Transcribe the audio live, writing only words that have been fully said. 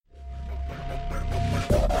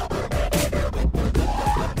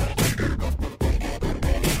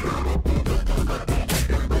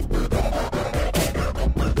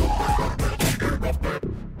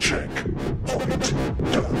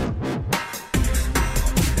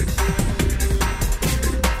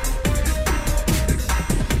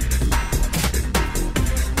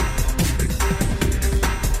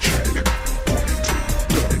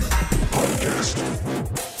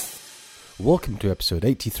to episode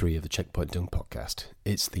 83 of the Checkpoint Dunk podcast.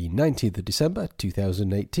 It's the 19th of December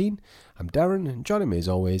 2018. I'm Darren, and joining me as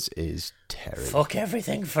always is Terry. Fuck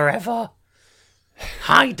everything forever.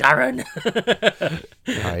 Hi, Darren.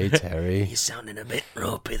 Hi, Terry. You're sounding a bit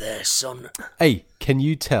ropey there, son. Hey, can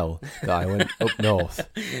you tell that I went up north?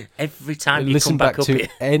 Every time you Listen come back up to here.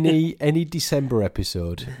 any December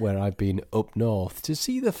episode where I've been up north to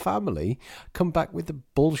see the family come back with the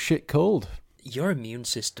bullshit cold. Your immune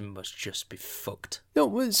system must just be fucked.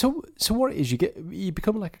 No, so what it is, you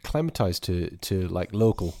become like acclimatized to like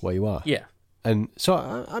local where you are. Yeah. And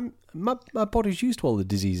so my body's used to all the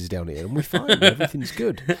diseases down here, and we're fine. Everything's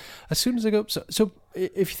good. As soon as I go up, so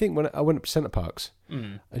if you think when I went up to Centre Parks,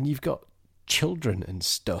 and you've got children and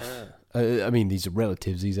stuff. I mean, these are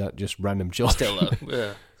relatives. These aren't just random children.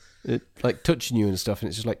 Still, yeah. Like touching you and stuff, and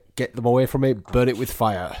it's just like, get them away from me, burn it with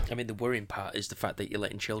fire. I mean, the worrying part is the fact that you're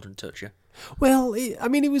letting children touch you. Well, it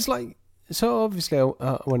was like, so obviously I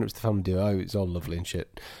went up to the family do. It was all lovely and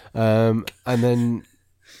shit. And then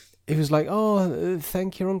it was like, oh,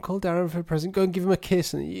 thank your Uncle Darren for a present. Go and give him a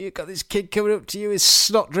kiss. And you got this kid coming up to you, his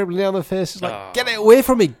snot dribbling down the face. It's like, Get it away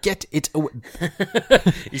from me. Get it away.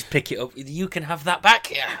 Just pick it up. You can have that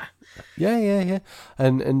back. Yeah.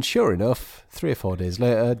 And sure enough, 3 or 4 days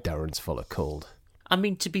later, Darren's full of cold. I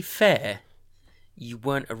mean, to be fair, you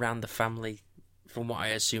weren't around the family, from what I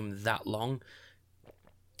assume, that long.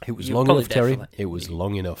 It was You long probably enough, Terry. definitely- It was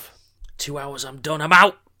long enough. 2 hours, I'm done. I'm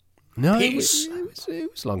out. No, Peace.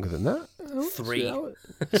 it was longer than that. 3.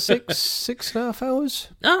 6.5 hours.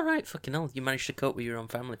 All right, fucking hell. You managed to cope with your own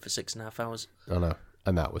family for 6.5 hours. I know,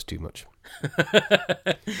 and that was too much.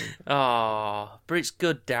 Oh, but it's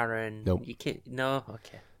good, Darren. Nope. You can't, no?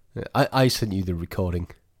 Okay. I sent you the recording.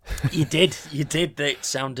 You did. It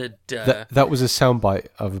sounded... That was a soundbite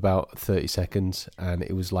of about 30 seconds, and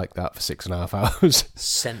it was like that for 6.5 hours.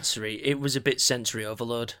 sensory. It was a bit sensory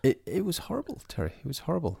overload. It was horrible, Terry. It was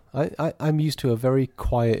horrible. I'm used to a very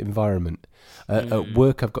quiet environment. At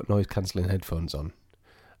work, I've got noise-cancelling headphones on.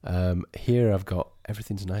 Here, I've got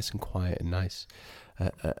everything's nice and quiet and nice.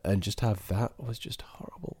 And just to have that was just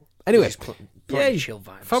horrible. Anyway, Just put yay, chill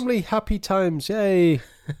vibes. family happy times, yay.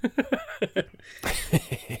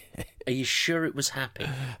 Are you sure it was happy?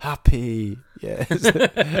 Happy, yes.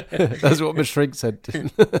 That's what my shrink said.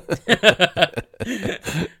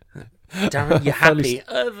 Darren, you happy?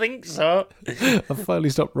 I think so. I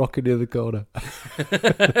finally stopped rocking near the corner.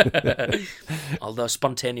 Although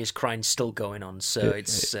spontaneous crying's still going on, so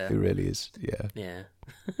it's... It really is, yeah. yeah.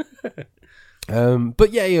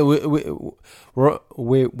 But yeah, we're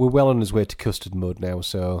well on his way to custard mode now,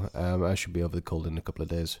 so I should be over the cold in a couple of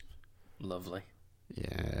days. Lovely.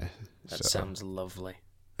 Yeah, That sounds lovely.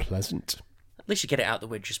 pleasant. At least you get it out the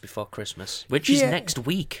way just before Christmas, which is next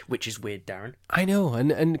week, which is weird, Darren. I know,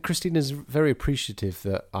 and Christina's very appreciative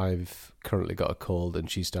that I've currently got a cold and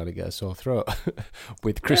she's starting to get a sore throat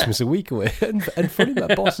with Christmas a week away. And funny,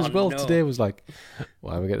 my boss as well today was like,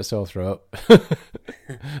 why am I getting a sore throat? I'm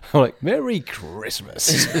like, Merry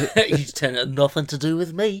Christmas. You turn it nothing to do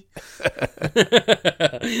with me.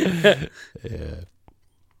 Yeah.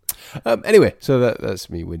 Anyway, so that's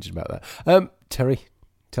me whinging about that. Terry,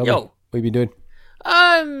 tell me, what have you been doing?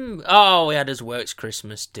 We had his works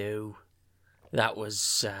Christmas do. That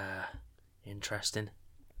was interesting.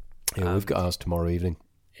 Yeah, we've got ours tomorrow evening.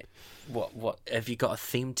 What have you got a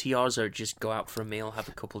theme to yours, or just go out for a meal, have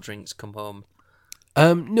a couple drinks, come home?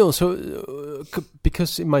 No, so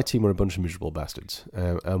because in my team we're a bunch of miserable bastards,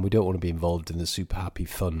 and we don't want to be involved in the super happy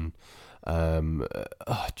fun.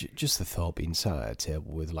 Just the thought being sat at a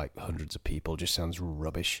table with like hundreds of people just sounds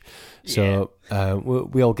rubbish. So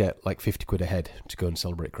we all get like 50 quid a head to go and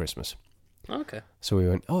celebrate Christmas. Okay. So we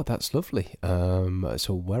went, oh, that's lovely.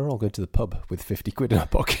 So we're all going to the pub with 50 quid in our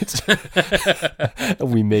pockets,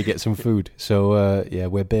 and we may get some food. So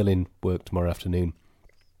we're bailing work tomorrow afternoon,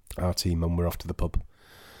 our team, and we're off to the pub.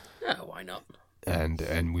 Oh, why not?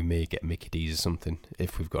 And we may get Mickey D's or something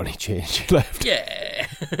if we've got any change left. Yeah.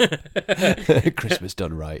 Christmas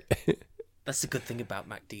done right. That's the good thing about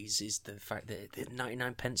MacD's is the fact that the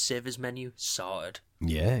 99p savers menu sorted.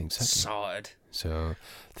 Yeah, exactly. Sorted. So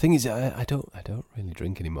the thing is, I don't really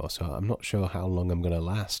drink anymore, so I'm not sure how long I'm going to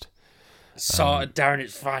last. Sorted, Darren.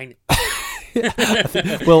 It's fine.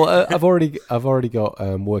 Well, I've already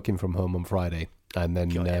got working from home on Friday, and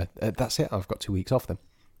then that's it. I've got 2 weeks off then.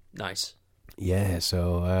 Nice. Yeah,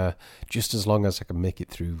 so just as long as I can make it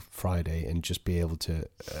through Friday and just be able to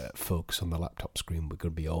focus on the laptop screen, we're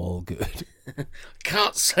going to be all good.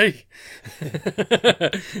 Can't see.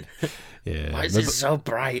 Yeah. Why is it so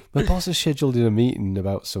bright? My boss has scheduled in a meeting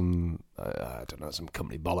about some, some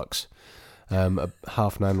company bollocks at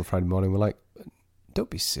 9:30 on Friday morning. We're like, don't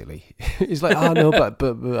be silly. He's like, oh, no, but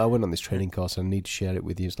I went on this training course and I need to share it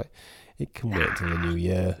with you. It's like, it can wait until the new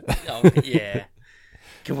year. Oh, yeah.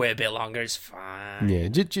 Can wait a bit longer, it's fine. Yeah,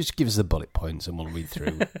 just give us the bullet points and we'll read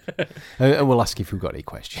through. And we'll ask if we've got any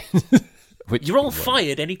questions. You're all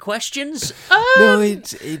fired. Any questions? No,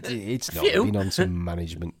 it's not. Few. I've been on some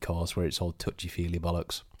management course where it's all touchy-feely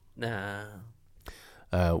bollocks. No.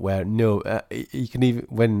 Where he can even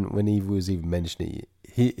when Eve was even mentioning it,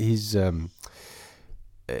 he's an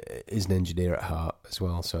engineer at heart as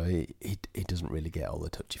well, so he doesn't really get all the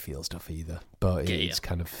touchy-feel stuff either. But it's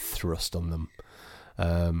kind of thrust on them.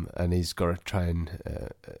 And he's got to try and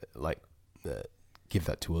give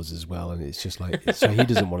that to us as well, and it's just like, so he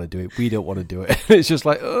doesn't want to do it, we don't want to do it. It's just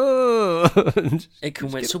like, oh, it can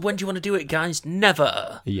wait. So when do you want to do it, guys?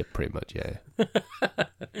 Never. Yeah, pretty much, yeah.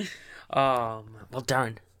 Well,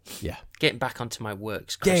 Darren. Yeah. Getting back onto my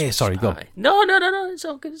works. Yeah, sorry, go on. No. It's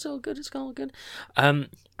all good. It's all good.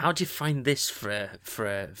 How do you find this for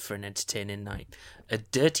an entertaining night? A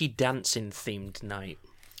Dirty Dancing themed night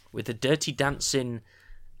with a Dirty Dancing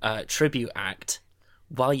tribute act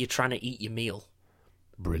while you're trying to eat your meal.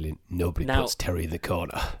 Brilliant. Nobody puts Terry in the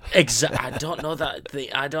corner. Exactly. I don't know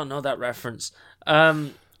that reference.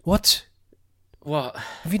 What? What?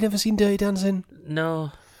 Have you never seen Dirty Dancing?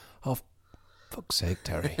 No. Oh, fuck's sake,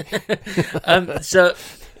 Terry. So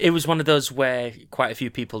it was one of those where quite a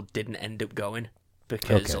few people didn't end up going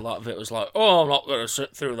because a lot of it was like, oh, I'm not going to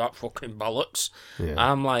sit through that fucking bollocks. Yeah.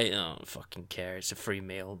 I'm like, oh, I don't fucking care. It's a free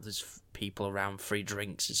meal. There's people around, free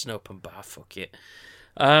drinks. It's an open bar. Fuck it.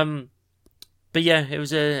 But yeah, it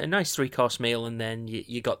was a nice 3-course meal, and then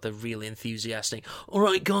you got the really enthusiastic, all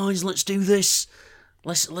right, guys, let's do this.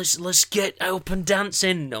 Let's get up and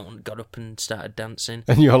dancing. No one got up and started dancing.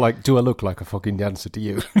 And you're like, do I look like a fucking dancer to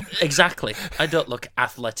you? Exactly. I don't look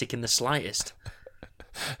athletic in the slightest.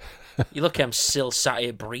 You look, I'm still sat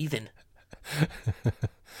here breathing.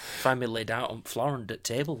 Find me laid out on floor and at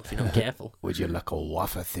table if you're not careful. Would you like a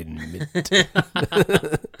wafer thin mint?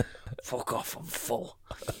 Fuck off, I'm full.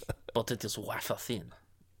 But it is wafer thin.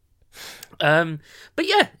 But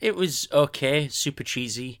yeah, it was okay, super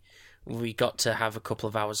cheesy. We got to have a couple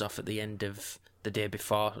of hours off at the end of the day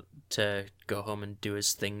before to go home and do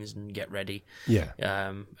his things and get ready. Yeah.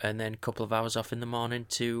 And then a couple of hours off in the morning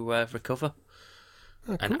to recover.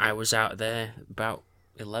 Oh, cool. And I was out there about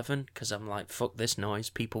 11 because I'm like, fuck this noise.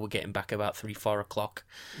 People were getting back about 3-4 o'clock.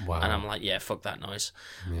 Wow. And I'm like, yeah, fuck that noise.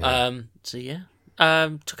 Yeah. So yeah.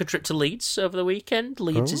 Took a trip to Leeds over the weekend.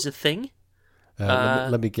 Leeds is a thing.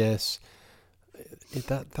 Let me guess.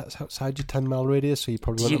 That's outside your 10-mile radius, so you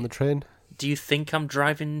probably went on the train? Do you think I'm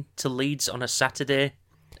driving to Leeds on a Saturday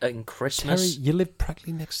in Christmas? Terry, you live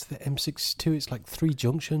practically next to the M62. It's like 3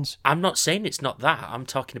 junctions. I'm not saying it's not that. I'm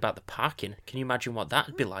talking about the parking. Can you imagine what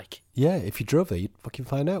that'd be like? Yeah, if you drove there, you'd fucking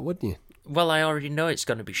find out, wouldn't you? Well, I already know it's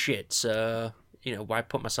going to be shit, so, why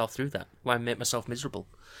put myself through that? Why make myself miserable?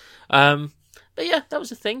 But yeah, that was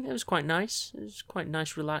the thing. It was quite nice. It was quite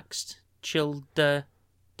nice, relaxed, chilled day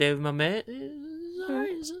with my mate.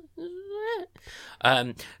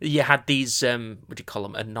 You had these, what do you call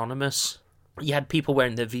them, anonymous. You had people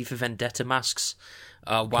wearing the V for Vendetta masks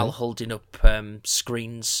while holding up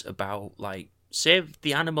screens about, like, save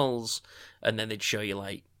the animals, and then they'd show you,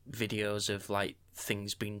 like, videos of, like,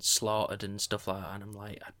 things being slaughtered and stuff like that, and I'm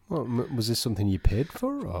like... Well, was this something you paid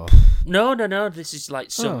for, or...? No, this is,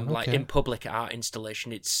 like, some, like, in public art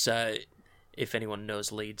installation. It's, if anyone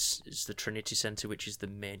knows Leeds, it's the Trinity Centre, which is the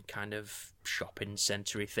main kind of shopping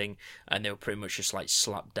centre-y thing, and they were pretty much just, like,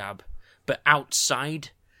 slap dab. But outside...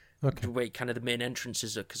 Okay. Where kind of the main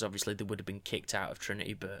entrances are, because obviously they would have been kicked out of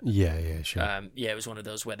Trinity, but... Yeah, sure. It was one of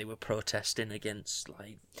those where they were protesting against,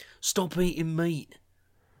 like, stop eating meat,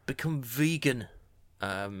 become vegan.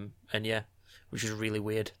 Which is really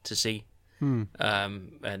weird to see. And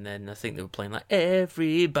then I think they were playing, like,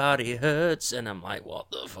 Everybody Hurts, and I'm like,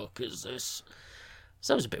 what the fuck is this?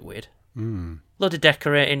 So that was a bit weird. Load of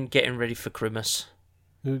decorating, getting ready for Christmas.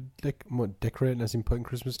 What, decorating as in putting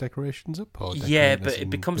Christmas decorations up? Or yeah, but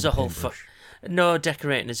it becomes a whole No,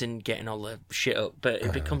 decorating as in getting all the shit up, but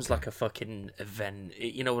it becomes like a fucking event.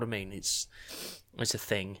 You know what I mean? It's a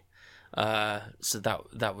thing. So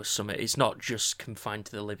that was something. It's not just confined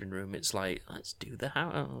to the living room. It's like, let's do the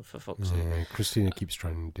house, for fuck's sake. Yeah, Christina keeps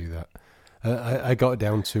trying to do that. I got it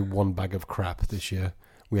down to 1 bag of crap this year.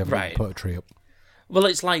 We haven't put a tree up. Well,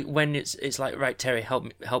 it's like when it's like, right, Terry,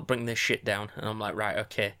 help bring this shit down, and I'm like, right,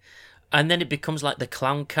 okay, and then it becomes like the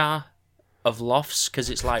clown car of lofts, because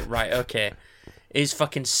it's like, right, okay, here's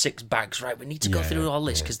fucking 6 bags, right? We need to go through all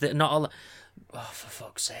this because they're not all. Oh, for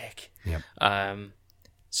fuck's sake! Yep.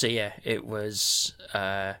 So yeah, it was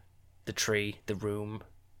the the tree, the room,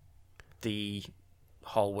 the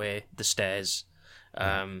hallway, the stairs.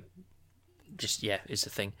 Just is the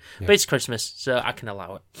thing. Yeah. But it's Christmas, so I can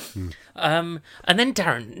allow it. And then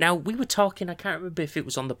Darren, now we were talking, I can't remember if it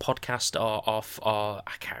was on the podcast or off, or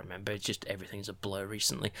I can't remember, it's just everything's a blur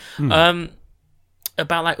recently.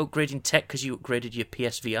 About like upgrading tech because you upgraded your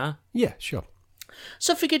PSVR. Yeah, sure.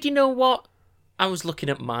 So I figured, you know what? I was looking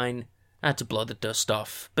at mine, I had to blow the dust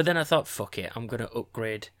off, but then I thought, fuck it, I'm going to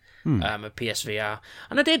upgrade a PSVR,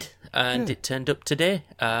 and I did, and it turned up today,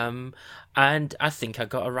 and I think I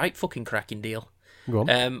got a right fucking cracking deal. Go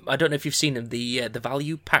on. I don't know if you've seen them, the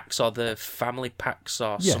value packs or the family packs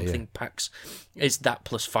or something packs. Is that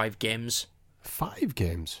plus 5 games? 5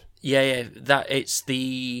 games? Yeah, that it's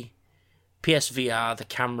the PSVR, the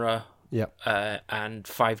camera, and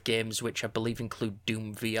 5 games, which I believe include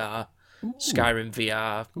Doom VR. Ooh. Skyrim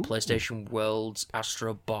VR, PlayStation Worlds,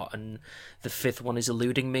 Astrobot, and the 5th one is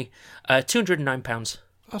eluding me. £209.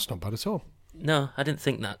 That's not bad at all. No, I didn't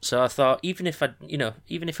think that. So I thought, even if I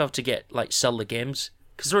have to get sell the games,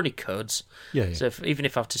 because they're only codes. Yeah. So even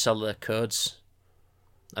if I have to sell the codes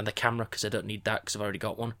and the camera, because I don't need that because I've already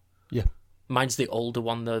got one. Yeah. Mine's the older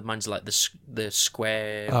one though. Mine's like the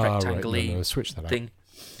square rectangle switch that thing. Out.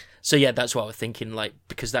 So yeah, that's what I was thinking, like,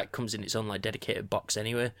 because that comes in its own like dedicated box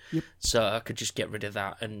anyway. Yep. So I could just get rid of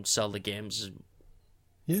that and sell the games.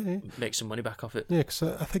 And make some money back off it. Yeah, because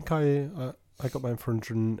I think I got mine for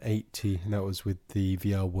 180, and that was with the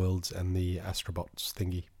VR Worlds and the Astrobots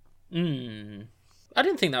thingy. I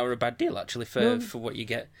didn't think that were a bad deal actually for what you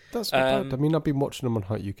get. That's not bad. I mean, I've been watching them on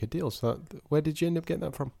Hot UK Deals. So where did you end up getting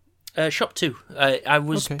that from? Shop 2. I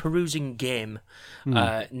was perusing Game.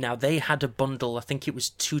 Now they had a bundle. I think it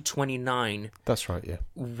was $229. That's right. Yeah.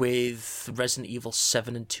 With Resident Evil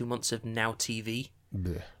 7 and 2 months of Now TV.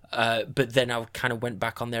 Blech. But then I kind of went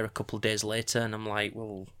back on there a couple of days later, and I'm like,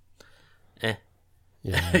 well, Yeah.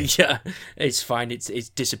 yeah, it's fine. It's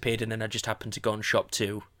disappeared, and then I just happened to go on Shop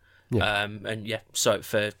 2. Yeah. And saw it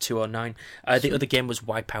for $209. The other game was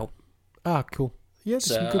Wipeout. Ah, cool. Yeah, there's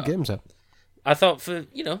some good games out. I thought for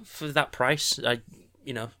that price, I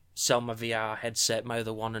sell my VR headset, my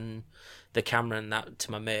other one, and the camera and that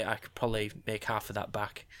to my mate. I could probably make half of that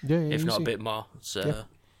back, if not a bit more. So,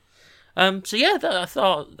 I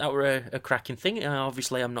thought that were a cracking thing.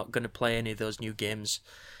 Obviously, I'm not going to play any of those new games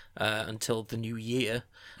until the new year.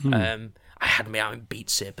 I had me out in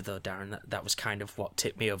Beat Saber though, Darren. That was kind of what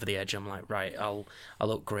tipped me over the edge. I'm like, right, I'll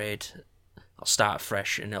upgrade. I'll start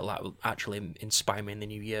fresh, and it'll actually inspire me in the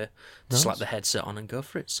new year to slap the headset on and go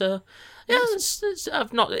for it. So, yeah,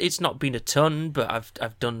 it's not been a ton, but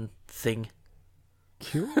I've done thing.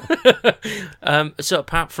 Cool. So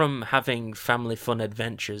apart from having family fun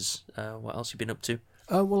adventures, what else have you been up to?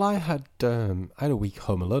 Well, I had a week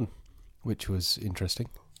home alone, which was interesting.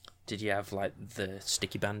 Did you have like the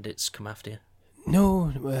sticky bandits come after you?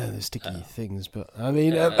 No, the sticky things, but I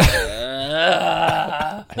mean,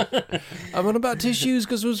 I'm on about tissues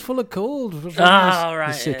because it was full of cold.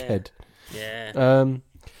 Right, sick head. Yeah.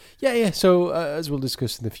 Yeah. So as we'll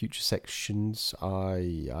discuss in the future sections,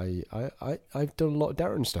 I've done a lot of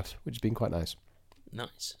Darren stuff, which has been quite nice.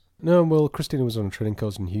 Nice. No, well, Christina was on a training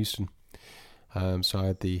course in Houston, so I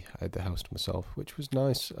had the house to myself, which was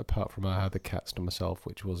nice. Apart from I had the cats to myself,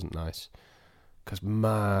 which wasn't nice. Because,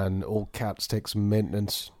 man, all cats take some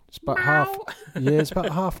maintenance. It's about it's about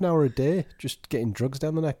half an hour a day just getting drugs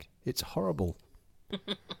down the neck. It's horrible.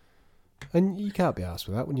 And you can't be arsed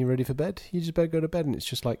with that when you're ready for bed. You just better go to bed, and it's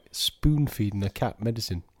just like spoon-feeding a cat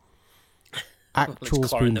medicine. Actual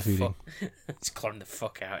spoon-feeding. It's clawing the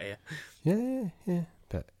fuck out of you. Yeah.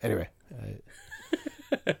 But anyway.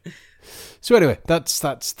 So anyway, that's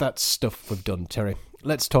stuff we've done, Terry.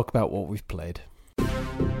 Let's talk about what we've played.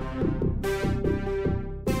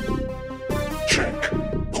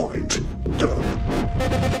 Checkpoint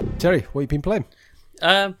done. Terry, what have you been playing?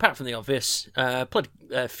 Apart from the obvious, played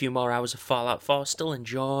a few more hours of Fallout 4. Still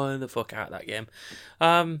enjoying the fuck out of that game.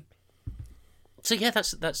 So yeah,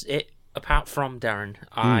 that's it. Apart from Darren,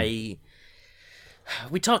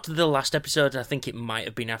 we talked in the last episode. I think it might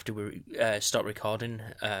have been after we stopped recording.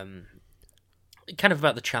 Kind of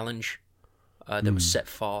about the challenge that was set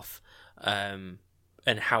forth, and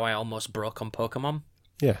how I almost broke on Pokemon.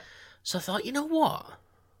 Yeah. So I thought, you know what?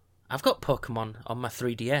 I've got Pokemon on my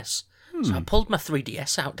 3DS. So I pulled my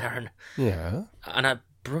 3DS out, Darren. Yeah. And I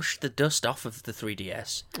brushed the dust off of the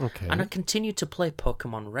 3DS. Okay. And I continued to play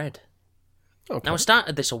Pokemon Red. Okay. Now, I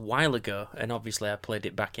started this a while ago, and obviously I played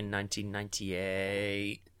it back in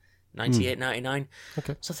 1998, 99.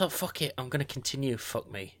 Okay. So I thought, fuck it, I'm going to continue.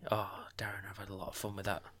 Fuck me. Oh, Darren, I've had a lot of fun with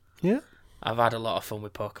that. Yeah? I've had a lot of fun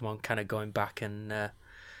with Pokemon, kind of going back and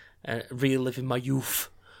reliving my youth.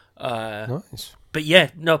 Nice. But yeah,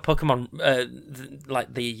 no, Pokemon,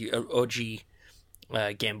 like the OG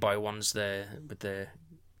Game Boy ones, with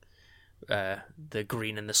the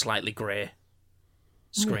green and the slightly grey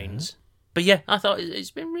screens. Yeah. But yeah, I thought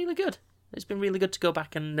it's been really good. It's been really good to go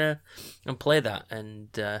back and play that.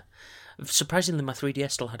 And surprisingly, my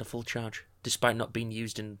 3DS still had a full charge, despite not being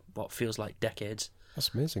used in what feels like decades.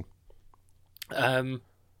 That's amazing.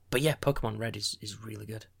 But yeah, Pokemon Red is really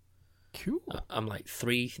good. Cool. I'm like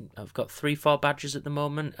I've got 3-4 badges at the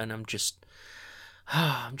moment, and I'm just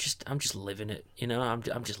living it. You know, I'm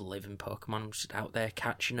just living Pokemon. I'm just out there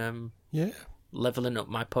catching them. Yeah. Leveling up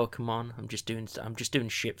my Pokemon. I'm just doing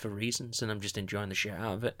shit for reasons, and I'm just enjoying the shit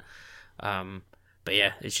out of it. But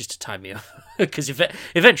yeah, it's just to tie me up because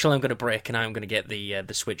eventually I'm going to break and I'm going to get the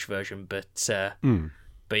Switch version. But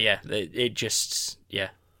yeah, the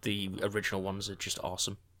original ones are just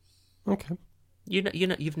awesome. Okay.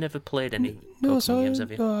 You've never played any Pokemon games,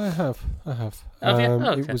 have you? No, I have. Have you?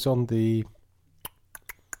 Oh, okay. It was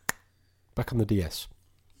back on the DS.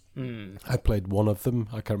 I played one of them.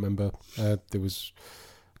 I can't remember. There was,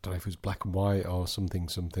 I don't know if it was black and white or something.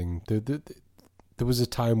 There was a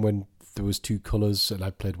time when there was 2 colours, and I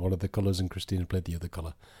played one of the colours, and Christina played the other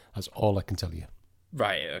colour. That's all I can tell you.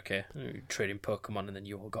 Right. Okay. Trading Pokemon, and then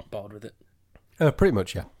you all got bored with it. Pretty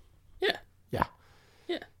much, yeah. Yeah. Yeah.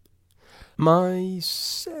 Yeah.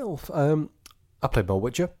 Myself, I played more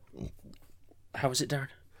Witcher. How was it, Darren?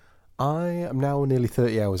 I am now nearly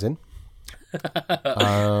 30 hours in.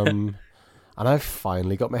 And I've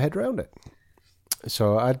finally got my head around it.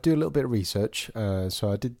 So I do a little bit of research.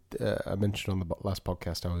 So I mentioned on the last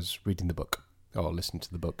podcast I was reading the book, or listening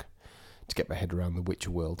to the book, to get my head around the Witcher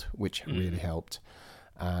world, which really helped.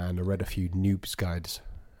 And I read a few noobs guides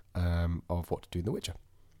of what to do in The Witcher.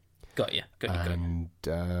 Got you. And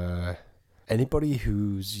anybody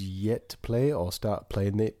who's yet to play or start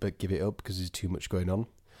playing it but give it up because there's too much going on,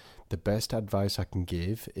 the best advice I can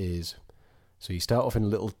give is, so you start off in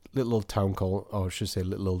a little town called, or I should say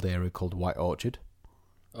little old area called White Orchard.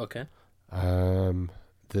 Okay.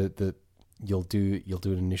 You'll do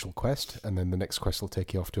an initial quest, and then the next quest will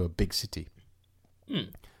take you off to a big city.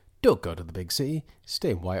 Don't go to the big city. Stay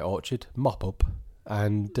in White Orchard, mop up,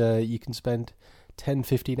 and you can spend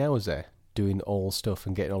 10-15 hours there doing all stuff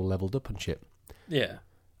and getting all leveled up and shit. Yeah.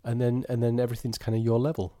 And then everything's kind of your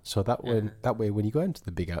level. So that way when you go into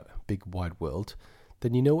the big wide world,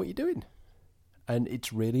 then you know what you're doing. And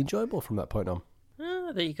it's really enjoyable from that point on.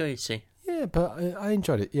 There you go, you see. Yeah, but I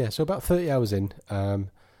enjoyed it. Yeah, so about 30 hours in, I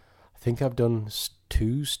think I've done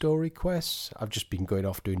 2 story quests. I've just been going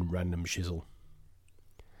off doing random shizzle.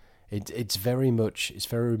 It's very much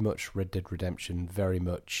Red Dead Redemption, very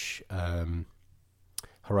much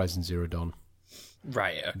Horizon Zero Dawn.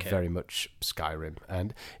 Right, okay. Very much Skyrim.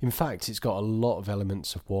 And in fact, it's got a lot of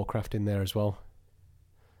elements of Warcraft in there as well.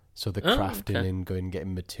 So the crafting and going and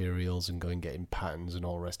getting materials and going and getting patterns and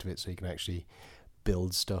all the rest of it, so you can actually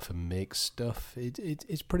build stuff and make stuff.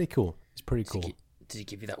 It's pretty cool. It's pretty cool. Does it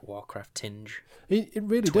give you that Warcraft tinge? It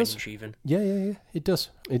really does. Even? Yeah. It does.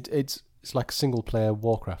 It's like a single player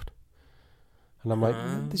Warcraft. And I'm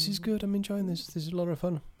like, this is good. I'm enjoying this. This is a lot of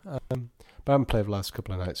fun. But I haven't played the last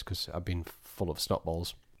couple of nights because I've been full of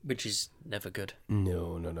snotballs. Which is never good.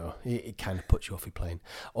 No. It kind of puts you off your playing.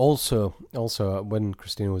 Also, when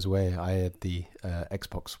Christina was away, I had the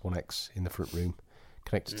Xbox One X in the front room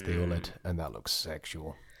connected to the OLED, and that looks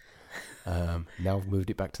sexual. Now I've moved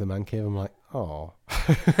it back to the man cave. I'm like, oh.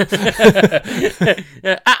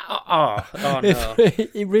 Oh no.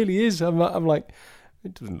 It really is. I'm like,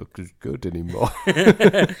 it doesn't look as good anymore.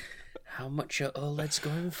 How much are OLEDs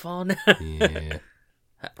going for now? Yeah.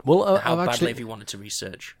 Well, how I've badly actually, have you wanted to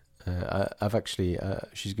research? I've actually,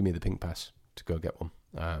 she's given me the pink pass to go get one.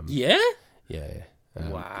 Yeah? Yeah.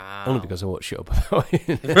 Wow. Only because I won't shut up about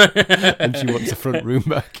it. And she wants the front room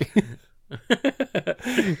back.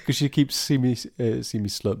 Because she keeps seeing me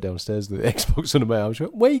slope downstairs with the Xbox under my arm. She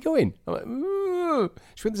went, where are you going? I'm like, ooh.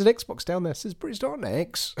 She went, there's an Xbox down there. Says, but it's not an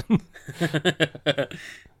X.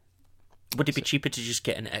 Would it be cheaper to just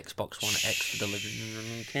get an Xbox One X for the living room?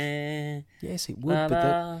 Okay. Yes, it would.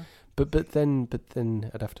 But then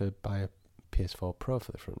I'd have to buy a PS4 Pro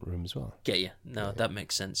for the front room as well. Get you? No, that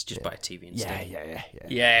makes sense. Just buy a TV instead.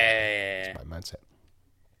 Yeah. That's my mindset.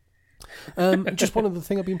 Just one other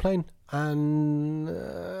thing I've been playing, and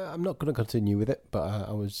I'm not going to continue with it, but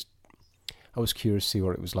I was curious to see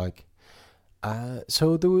what it was like.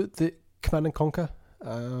 So the Command and Conquer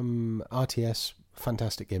RTS.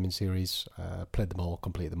 Fantastic gaming series. Played them all,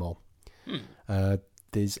 completed them all.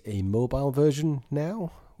 There's a mobile version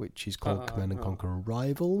now, which is called Command and Conquer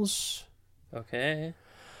Rivals. Okay.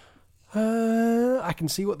 I can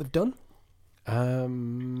see what they've done.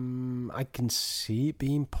 I can see it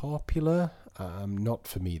being popular. Not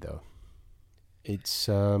for me though. It's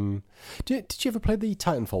did you ever play the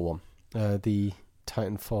Titanfall one? The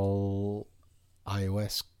Titanfall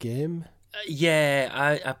iOS game? Yeah,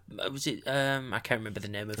 I was it. I can't remember the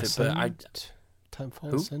name of it, but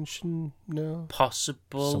Titanfall Ascension? No,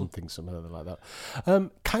 possible something like that.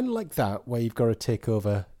 Kind of like that, where you've got to take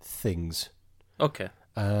over things. Okay.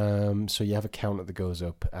 So you have a counter that goes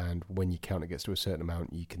up, and when your counter gets to a certain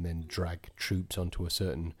amount, you can then drag troops onto a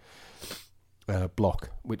certain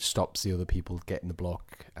block, which stops the other people getting the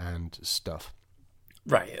block and stuff.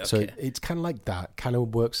 Right. Okay. So it's kind of like that. Kind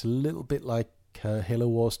of works a little bit like Halo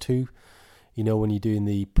Wars 2. You know, when you're doing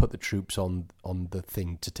the put the troops on the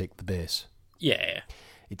thing to take the base. Yeah.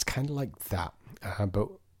 It's kind of like that. But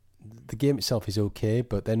the game itself is okay,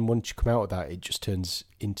 but then once you come out of that, it just turns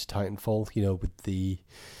into Titanfall, you know, with the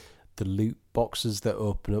loot boxes that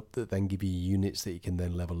open up that then give you units that you can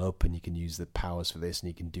then level up, and you can use the powers for this, and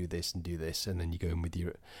you can do this, and then you go in with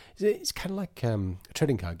your... It's kind of like a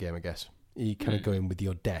trading card game, I guess. You kind of go in with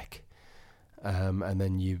your deck, and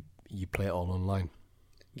then you play it all online.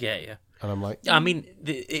 Yeah. And I'm like... I mean,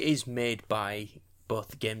 it is made by... Both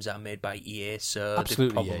the games are made by EA, so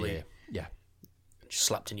absolutely, they probably yeah. just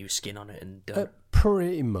slapped a new skin on it and done.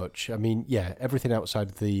 Pretty much. I mean, yeah, everything outside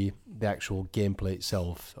of the actual gameplay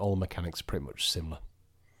itself, all the mechanics are pretty much similar.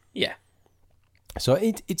 Yeah. So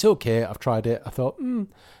it's okay. I've tried it. I thought,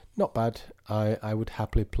 not bad. I would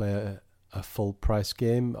happily play a full price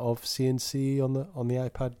game of CNC on the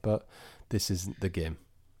iPad, but this isn't the game.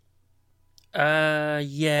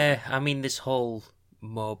 Yeah. I mean, this whole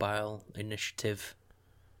mobile initiative,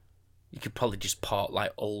 you could probably just port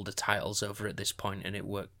like older titles over at this point and it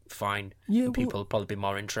worked fine. Yeah, and people would probably be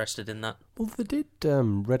more interested in that. Well, they did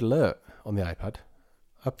Red Alert on the iPad.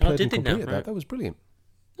 I played and completed that. Right. That was brilliant.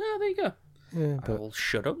 Oh, there you go. Yeah, but... I'll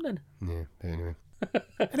shut up then. Yeah, anyway.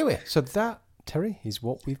 Anyway, so that, Terry, is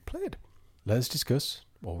what we've played. Let's discuss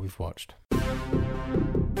what we've watched.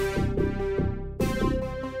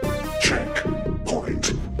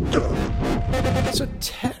 Checkpoint done. So,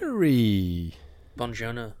 Terry...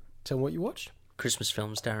 Buongiorno. Tell me what you watched. Christmas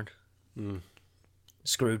films, Darren.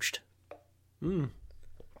 Scrooged. The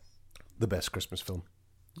best Christmas film.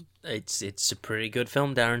 It's a pretty good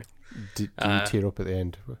film, Darren. Do you tear up at the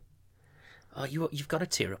end? Oh, you've got to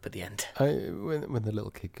tear up at the end. When the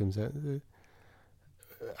little kid comes out,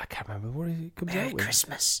 I can't remember what he comes Merry out with.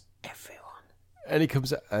 Christmas, everyone. And he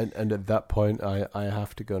comes out, and at that point, I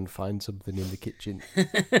have to go and find something in the kitchen.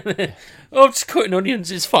 Oh, just cutting onions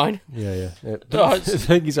is fine. Yeah. But the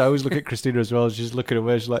thing is, I always look at Christina as well. She's looking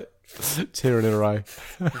away. She's like tearing in her eye.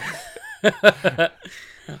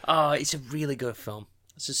 Oh, it's a really good film.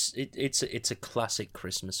 It's a classic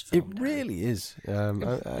Christmas film. It really is.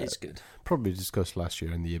 It's good. Probably discussed last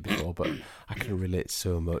year and the year before, but I can relate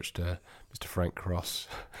so much to Mr. Frank Cross.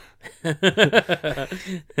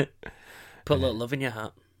 Put a little love in your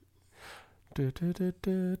heart.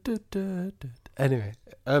 Anyway,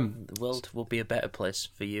 the world will be a better place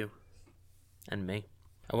for you and me.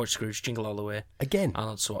 I watched Scrooge Jingle All the Way again.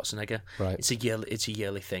 Arnold Schwarzenegger. Right. It's a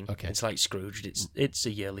yearly thing. Okay. It's like Scrooge. It's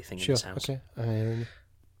a yearly thing Sure. in this house. Okay.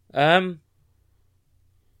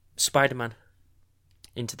 Spider-Man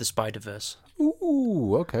Into the Spider-Verse.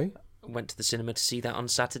 Ooh. Okay. Went to the cinema to see that on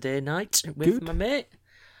Saturday night with my mate.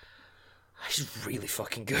 It's really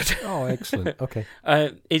fucking good. Oh, excellent. Okay.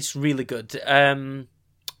 It's really good.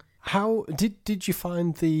 How did you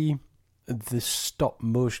find the stop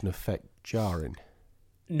motion effect jarring?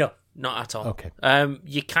 No, not at all. Okay.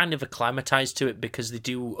 You kind of acclimatise to it because they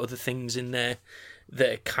do other things in there that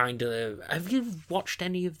are kind of... Have you watched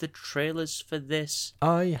any of the trailers for this?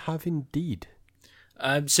 I have indeed.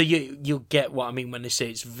 So you'll get what I mean when they say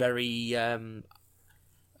it's very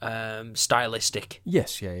stylistic.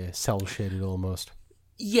 Yes, yeah. Cell shaded almost.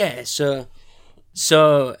 Yeah, so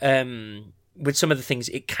with some of the things,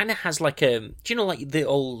 it kind of has like a... Do you know like the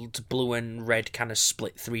old blue and red kind of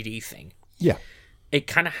split 3D thing? Yeah. It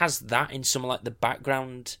kind of has that in some like the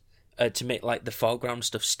background to make like the foreground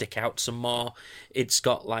stuff stick out some more. It's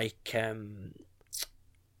got like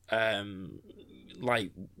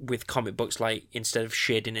with comic books, like instead of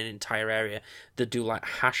shading an entire area, they do like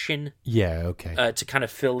hashing. Yeah, okay. To kind of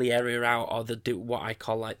fill the area out, or they do what I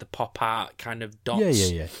call like the pop art kind of dots.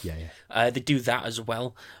 Yeah. They do that as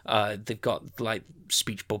well. They've got like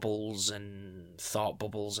speech bubbles and thought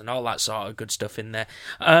bubbles and all that sort of good stuff in there.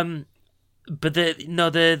 But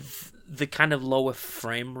the kind of lower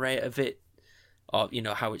frame rate of it, or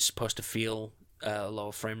how it's supposed to feel,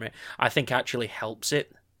 lower frame rate, I think actually helps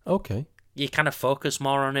it. Okay. you kind of focus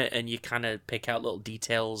more on it, and you kind of pick out little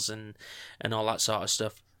details and all that sort of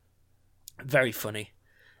stuff. Very funny.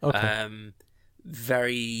 Okay.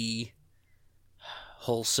 Very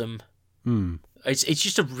wholesome. Hmm. It's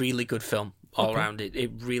just a really good film all around.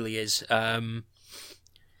 It really is. I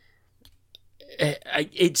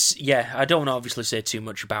don't want to obviously say too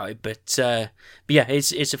much about it, but yeah,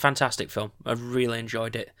 it's a fantastic film. I really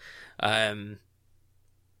enjoyed it.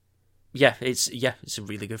 It's a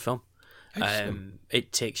really good film.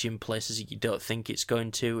 It takes you in places that you don't think it's going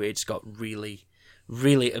to. It's got really,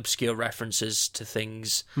 really obscure references to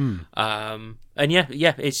things. And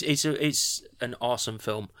it's an awesome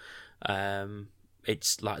film.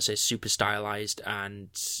 It's, like I say, super stylized, and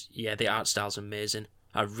yeah, the art style's amazing.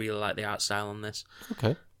 I really like the art style on this.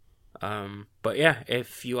 Okay. But yeah,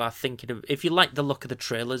 if you like the look of the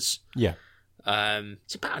trailers, Yeah.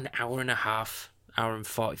 it's about an hour and a half, hour and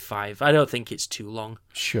 45. I don't think it's too long.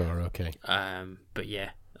 Sure. Okay. But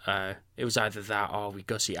yeah, it was either that or we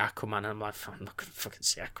go see Aquaman. I'm like, I'm not gonna fucking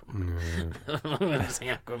see Aquaman. I'm not gonna see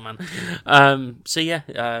Aquaman. So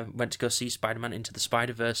yeah, went to go see Spider-Man Into the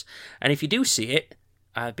Spider-Verse, and if you do see it,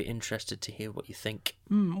 I'd be interested to hear what you think.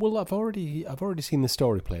 Well, I've already seen the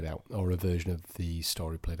story played out, or a version of the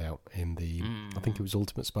story played out in the. I think it was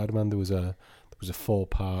Ultimate Spider-Man. There was a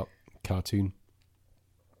 4-part cartoon.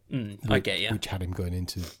 I get you. Which had him going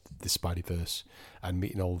into the Spideyverse and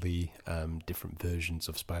meeting all the different versions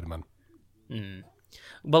of Spider-Man.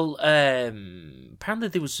 Well, apparently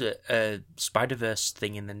there was a Spider-Verse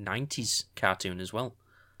thing in the 90s cartoon as well.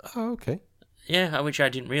 Oh, okay. Yeah, which I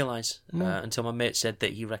didn't realise until my mate said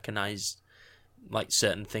that he recognised like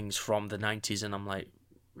certain things from the 90s, and I'm like,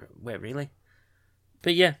 wait, really?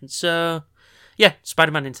 But yeah, so yeah,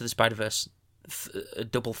 Spider-Man Into the Spider-Verse, a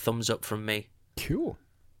double thumbs up from me. Cool.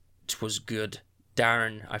 It was good.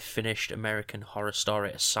 Darren, I finished American Horror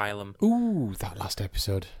Story Asylum. Ooh, that last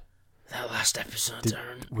episode.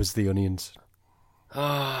 Darren. Was the onions.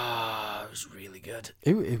 Oh, it was really good.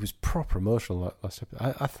 It was proper emotional, that last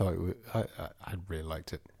episode. I thought it was, I really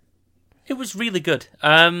liked it. It was really good.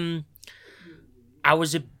 I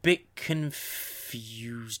was a bit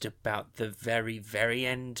confused about the very, very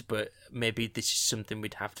end, but maybe this is something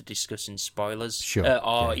we'd have to discuss in spoilers.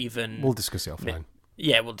 Sure. Even... We'll discuss it offline.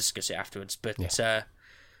 Yeah, we'll discuss it afterwards. But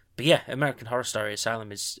yeah, American Horror Story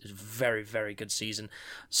Asylum is a very, very good season.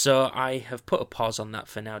 So I have put a pause on that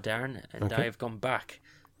for now, Darren, and I have gone back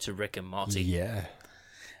to Rick and Morty. Yeah.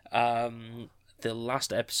 The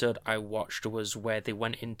last episode I watched was where they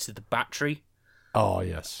went into the battery. Oh,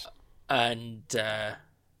 yes. And to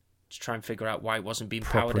try and figure out why it wasn't being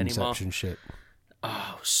powered anymore. Inception shit.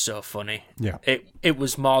 Oh, so funny. Yeah. It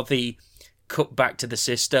was more the cut back to the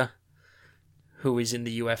sister who is in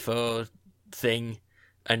the UFO thing,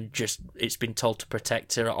 and just it's been told to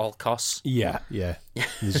protect her at all costs. Yeah.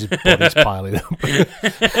 There's just bodies piling up.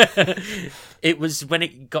 It was when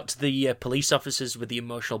it got to the police officers with the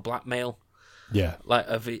emotional blackmail, like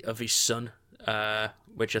of his son,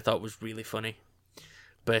 which I thought was really funny.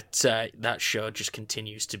 But that show just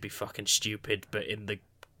continues to be fucking stupid, but in the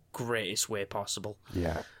greatest way possible.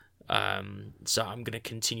 Yeah. So I'm gonna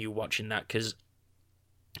continue watching that because,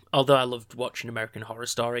 although I loved watching American Horror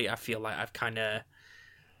Story, I feel like I've kind of,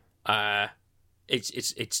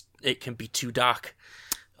 it can be too dark.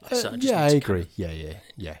 So I agree.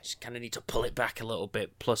 Just kind of need to pull it back a little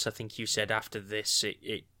bit. Plus, I think you said after this,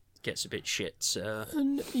 it gets a bit shit. So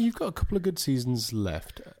and you've got a couple of good seasons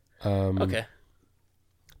left. Okay.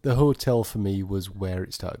 The hotel for me was where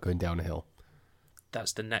it started going downhill.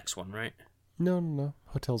 That's the next one, right? No.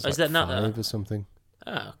 Hotel's Is like that not 5 or something.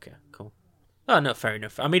 Oh, okay, cool. Oh, no, fair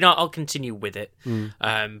enough. I mean, I'll continue with it.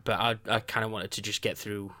 But I kind of wanted to just get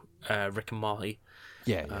through Rick and Morty.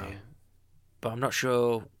 Yeah. But I'm not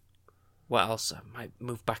sure what else. I might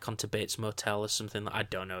move back onto Bates Motel or something. I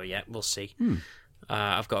don't know yet. We'll see.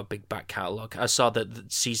 I've got a big back catalogue. I saw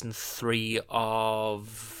that season 3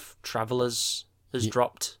 of Travellers has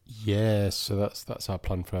dropped. Yeah, so that's our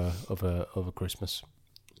plan for over Christmas.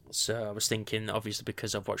 So I was thinking, obviously,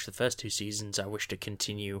 because I've watched the first 2 seasons, I wish to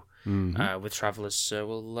continue with Travellers. So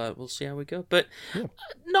we'll see how we go. But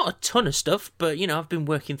not a ton of stuff. But I've been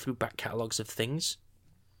working through back catalogues of things.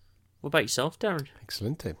 What about yourself, Darren?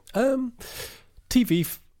 Excellent.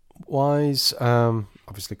 TV wise,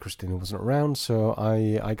 obviously Christina wasn't around, so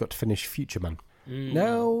I got to finish Future Man.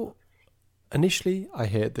 Now, initially, I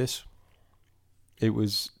hated this. It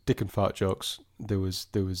was dick and fart jokes. There was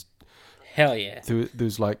hell yeah. There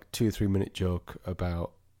was like 2 or 3 minute joke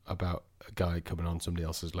about a guy coming on somebody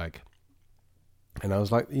else's leg, and I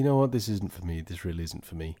was like, you know what, this isn't for me. This really isn't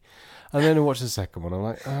for me. And then I watched the second one. I'm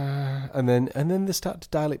like, and then they start to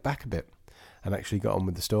dial it back a bit. and actually got on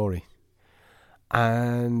with the story.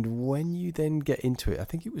 And when you then get into it, I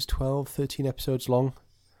think it was 12, 13 episodes long.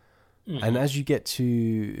 And as you get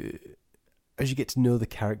to know the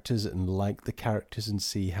characters and like the characters and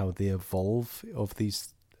see how they evolve of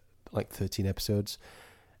these like 13 episodes,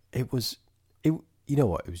 you know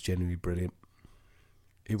what? It was genuinely brilliant.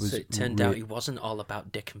 So it turned out it wasn't all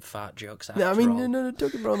about dick and fart jokes after No, I mean, all. no,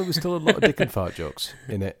 don't get me wrong, there was still a lot of dick and fart jokes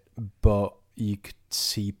in it, but you could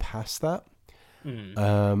see past that.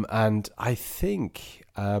 And I think,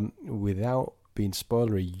 without being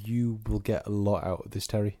spoilery, you will get a lot out of this,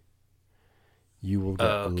 Terry. You will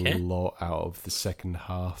get a lot out of the second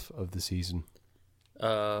half of the season.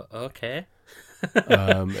 Okay.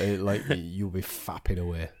 You'll be fapping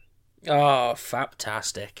away. Oh,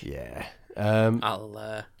 faptastic. Yeah. I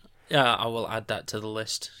will add that to the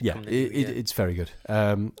list. Yeah, it's very good.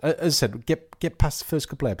 As I said, get past the first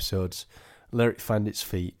couple of episodes, let it find its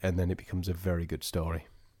feet, and then it becomes a very good story.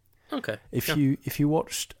 Okay. If you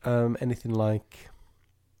watched anything like,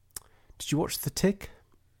 did you watch The Tick?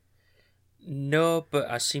 No, but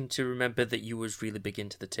I seem to remember that you was really big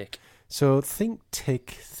into The Tick. So think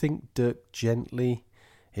Tick, think Dirk Gently.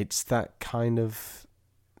 It's that kind of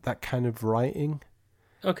writing.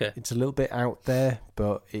 Okay. It's a little bit out there,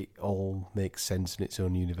 but it all makes sense in its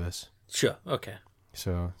own universe. Sure. Okay.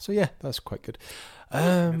 So yeah, that's quite good.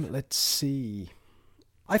 Let's see.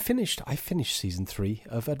 I finished season 3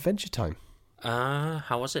 of Adventure Time.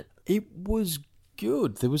 How was it? It was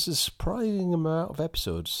good. There was a surprising amount of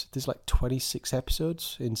episodes. There's like 26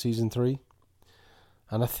 episodes in season 3.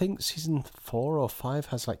 And I think season 4 or 5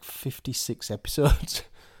 has like 56 episodes.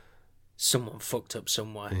 Someone fucked up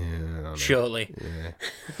somewhere. Yeah, surely.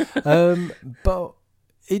 Yeah. But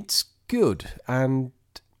it's good, and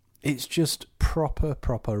it's just proper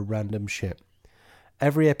random shit.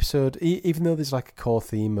 Every episode, even though there's like a core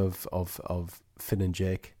theme of Finn and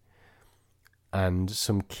Jake and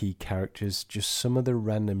some key characters, just some of the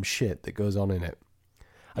random shit that goes on in it.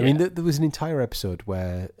 I mean, there was an entire episode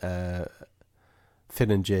where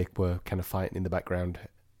Finn and Jake were kind of fighting in the background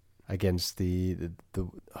against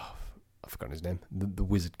I've forgotten his name, the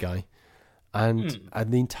wizard guy, and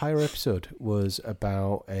the entire episode was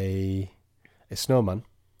about a snowman,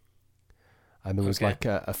 and there was like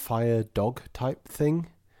a fire dog type thing,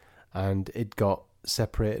 and it got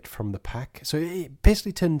separated from the pack, so it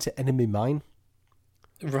basically turned into Enemy Mine.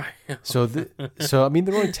 Right. So I mean,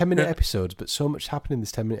 they're only 10-minute episodes, but so much happened in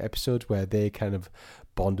this 10-minute episode where they kind of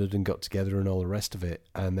bonded and got together and all the rest of it,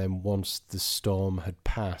 and then once the storm had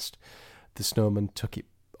passed, the snowman took it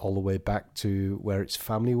all the way back to where its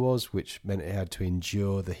family was, which meant it had to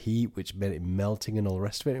endure the heat, which meant it melting and all the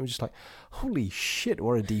rest of it. It was just like, holy shit,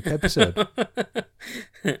 what a deep episode.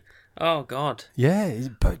 Oh, God. Yeah,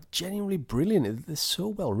 but genuinely brilliant. They're so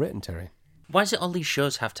well written, Terry. Why does it all these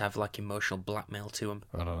shows have to have, like, emotional blackmail to them?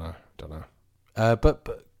 I don't know.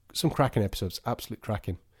 But some cracking episodes, absolute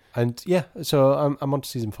cracking. And yeah, so I'm on to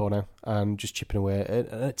season 4 now, and just chipping away.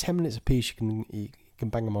 At 10 minutes a piece, you can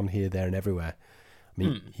bang them on here, there, and everywhere. I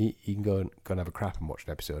mean, you can go and have a crap and watch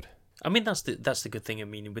an episode. I mean, that's the good thing. I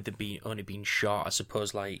mean, with it only being short, I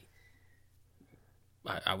suppose, like,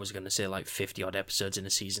 I was going to say, like, 50-odd episodes in a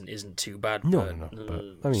season isn't too bad. No,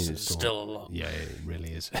 but I mean, it's still a lot. Yeah, it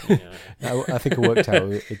really is. Yeah. I think it worked out.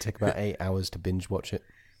 It'd take about 8 hours to binge watch it.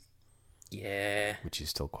 Yeah. Which is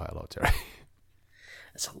still quite a lot, Terry.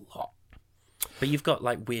 That's a lot. But you've got,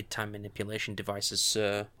 like, weird time manipulation devices,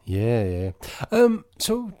 so... Yeah.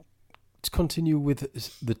 So... to continue with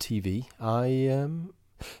the TV,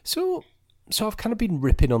 so I've kind of been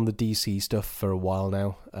ripping on the DC stuff for a while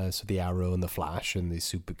now. So the Arrow and the Flash and the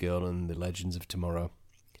Supergirl and the Legends of Tomorrow.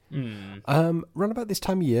 Around about this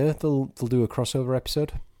time of year, they'll do a crossover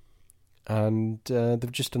episode, and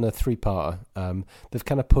they've just done a 3-parter. They've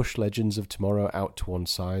kind of pushed Legends of Tomorrow out to one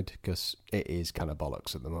side because it is kind of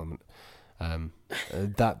bollocks at the moment.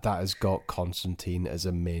 That has got Constantine as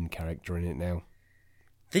a main character in it now.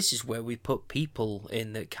 This is where we put people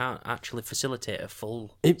in that can't actually facilitate a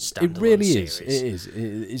full It standalone really series. is. It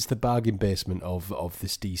is. It's the bargain basement of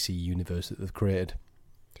this DC universe that they've created.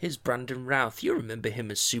 Here's Brandon Routh. You remember him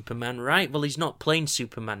as Superman, right? Well, he's not playing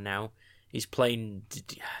Superman now. He's playing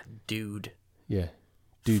Dude. Yeah.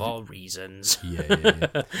 Dude. For reasons.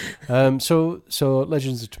 Yeah. So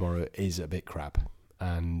Legends of Tomorrow is a bit crap,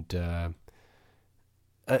 and I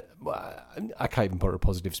can't even put a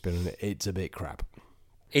positive spin on it. It's a bit crap.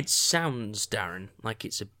 It sounds, Darren, like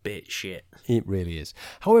it's a bit shit. It really is.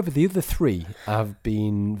 However, the other 3 have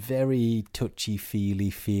been very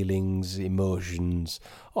touchy-feely feelings, emotions,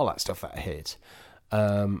 all that stuff that I hate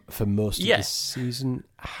for most of this season.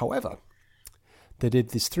 However, they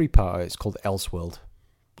did this 3-parter. It's called Elseworld.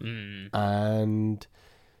 Mm. And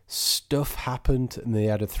stuff happened, and they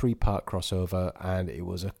had a 3-part crossover, and it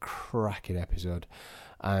was a cracking episode.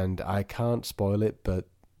 And I can't spoil it, but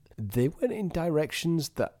they went in directions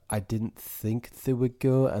that I didn't think they would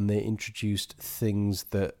go, and they introduced things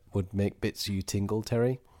that would make bits of you tingle,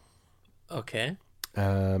 Terry. Okay.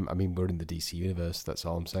 I mean, we're in the DC universe, that's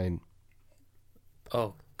all I'm saying.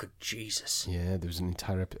 Oh, good Jesus. Yeah, there was an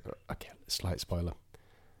entire okay, slight spoiler.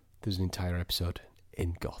 There's an entire episode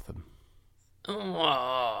in Gotham.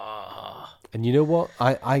 Oh. And you know what?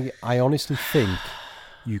 I honestly think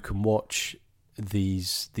you can watch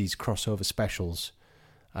these crossover specials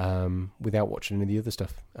without watching any of the other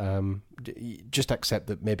stuff. Just accept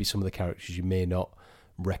that maybe some of the characters you may not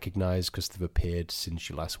recognise because they've appeared since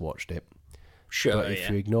you last watched it. Sure, but if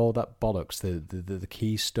you ignore that bollocks, the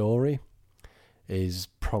key story is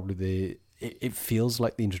probably it feels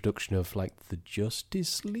like the introduction of like the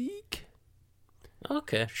Justice League.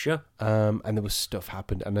 Okay, sure. And there was stuff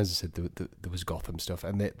happened, and as I said, there was Gotham stuff,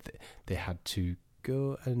 and they had to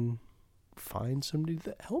go and find somebody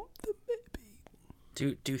that helped them,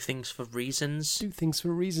 maybe Do things for reasons. do things for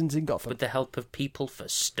reasons in Gotham With the help of people for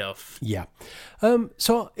stuff. Yeah.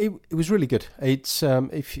 So it was really good. It's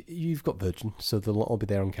if you've got Virgin, so they'll all be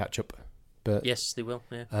there on catch up. But Yes, they will.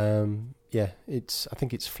 Yeah. I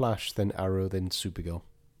think it's Flash, then Arrow, then Supergirl.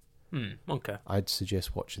 Okay. I'd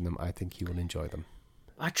suggest watching them. I think you will enjoy them.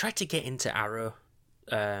 I tried to get into Arrow.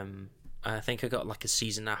 I think I got like a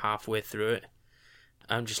season and a halfway through it.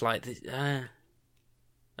 I'm just like,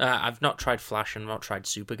 I've not tried Flash and not tried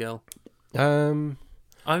Supergirl. Oh,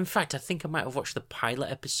 in fact, I think I might have watched the pilot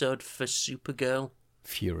episode for Supergirl.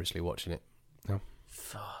 Furiously watching it. No.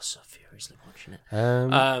 Oh, so furiously watching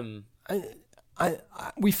it.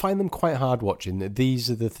 We find them quite hard watching. These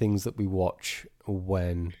are the things that we watch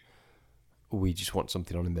when we just want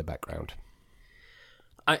something on in the background.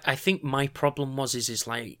 I think my problem is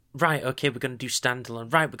like, right, okay, we're going to do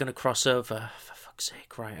standalone. Right, we're going to cross over. For fuck's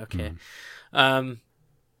sake, right, okay.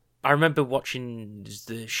 I remember watching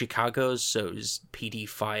the Chicago's, so it was PD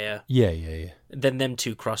Fire. Yeah. Then them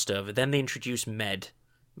two crossed over. Then they introduced Med,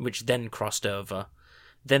 which then crossed over.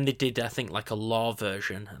 Then they did, I think, like a Law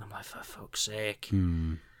version. And I'm like, for fuck's sake.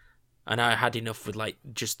 And I had enough with, like,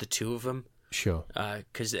 just the two of them. Sure.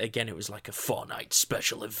 Because, again, it was like a 4-night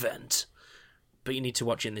special event. But you need to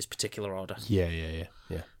watch it in this particular order. Yeah.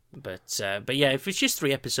 But yeah, if it's just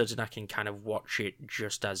 3 episodes and I can kind of watch it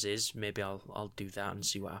just as is, maybe I'll do that and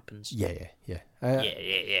see what happens. Yeah. Yeah.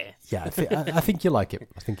 Yeah, I think you'll like it.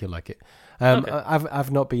 Okay.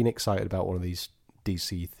 I've not been excited about one of these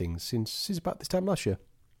DC things since about this time last year.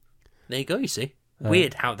 There you go, you see.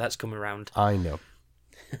 Weird how that's come around. I know.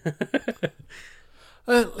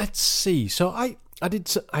 Let's see. So I did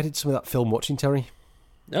some of that film watching, Terry.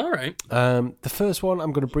 All right. The first one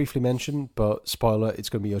I'm going to briefly mention, but spoiler, it's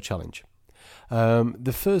going to be your challenge.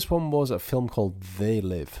 The first one was a film called They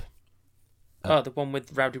Live. The one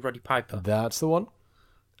with Rowdy Roddy Piper. That's the one.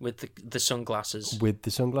 With the sunglasses. With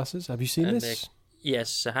the sunglasses. Have you seen And this?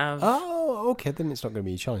 Yes, I have. Oh, okay. Then it's not going to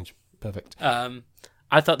be a challenge. Perfect.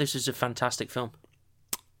 I thought this was a fantastic film.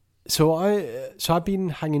 So I've been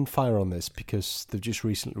hanging fire on this because they've just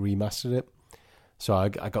recently remastered it. So I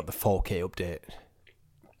got the 4K update.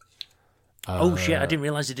 Oh shit! I didn't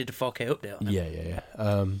realize they did a 4K update on it.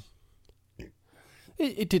 Yeah.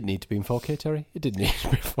 It didn't need to be in 4K, Terry. It didn't need to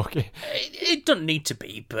be in 4K. It doesn't need to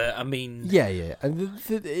be, but I mean... Yeah. And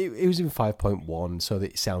it was in 5.1, so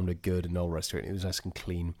that it sounded good and all the rest of it. It was nice and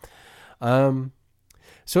clean.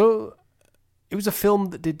 So it was a film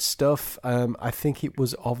that did stuff. I think it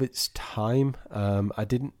was of its time. I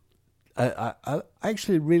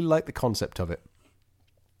actually really like the concept of it.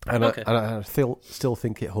 And Okay. I still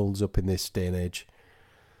think it holds up in this day and age.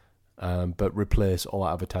 But replace all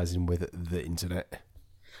advertising with the internet.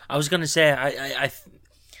 I was going to say, I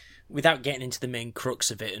without getting into the main crux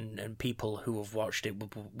of it, and people who have watched it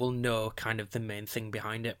will know kind of the main thing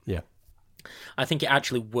behind it. Yeah. I think it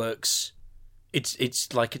actually works.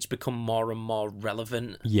 It's like it's become more and more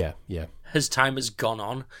relevant. Yeah. As time has gone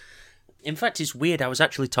on. In fact, it's weird. I was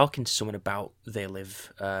actually talking to someone about They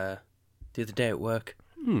Live the other day at work.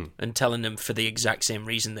 And telling them for the exact same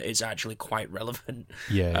reason that it's actually quite relevant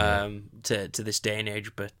to this day and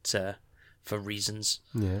age, but for reasons.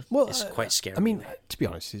 Yeah. Well, it's quite scary. I mean, to be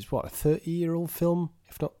honest, it's what, a 30-year-old film,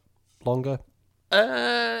 if not longer?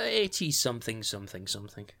 80-something.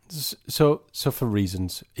 So for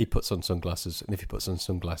reasons, he puts on sunglasses, and if he puts on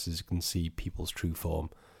sunglasses, you can see people's true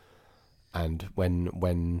form. And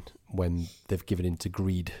when they've given in to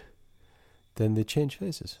greed, then they change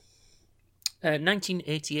faces.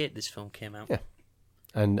 1988 this film came out. Yeah.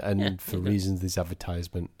 and for reasons these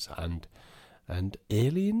advertisements and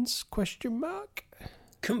aliens ?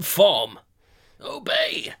 Conform,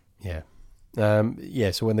 obey. Yeah.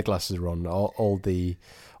 So when the glasses are on, all the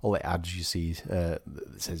ads you see that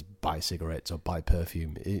says buy cigarettes or buy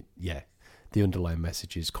perfume, the underlying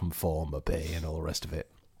message is conform, obey, and all the rest of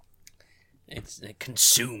it. It's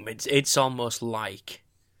consume. It's almost like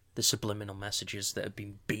the subliminal messages that have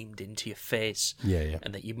been beamed into your face. Yeah.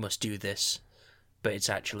 And that you must do this, but it's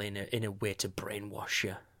actually in a way to brainwash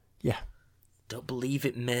you. Yeah. Don't believe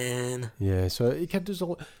it, man. Yeah. So it kept us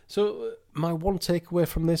all. So my one takeaway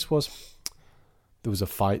from this was there was a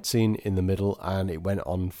fight scene in the middle, and it went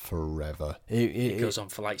on forever. It goes on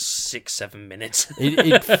for like 6-7 minutes.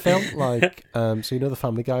 It felt like so the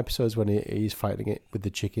Family Guy episodes when he's fighting it with the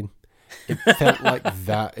chicken. It felt like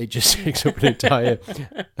that. It just takes up an entire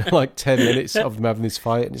 10 minutes of them having this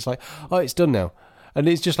fight, and it's like, oh, it's done now. And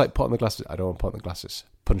it's just like, put on the glasses. I don't want to put on the glasses.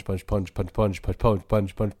 Punch, punch, punch, punch, punch, punch, punch,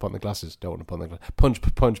 punch, punch, put on the glasses. Don't want to put on the glasses. Punch,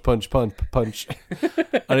 punch, punch, punch, punch.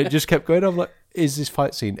 And it just kept going. I'm like, is this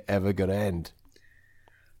fight scene ever going to end?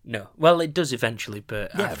 No. Well, it does eventually,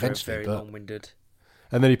 but after it's very long-winded.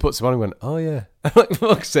 And then he puts them on and went, oh, yeah. I'm like,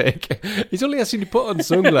 for fuck's sake. He's only asking you to put on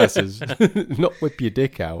sunglasses, not whip your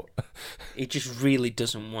dick out. He just really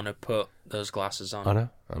doesn't want to put those glasses on.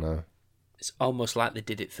 I know. It's almost like they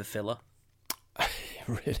did it for filler. It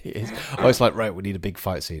really is. Oh, it's like, right, we need a big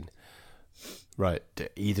fight scene. Right, do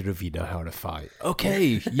either of you know how to fight?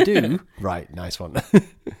 Okay, you do? Right, nice one.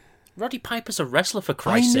 Roddy Piper's a wrestler, for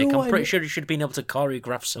Christ's sake. I'm pretty sure he should have been able to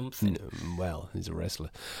choreograph something. Well, he's a wrestler.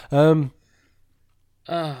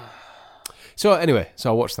 So anyway, I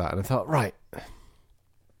watched that and I thought, right,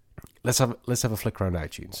 let's have a flick around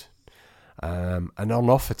iTunes. And on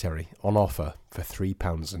offer, Terry, for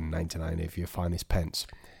 £3.99 of your finest pence.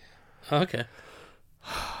 Okay.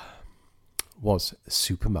 Was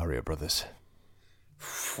Super Mario Brothers.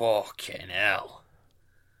 Fucking hell.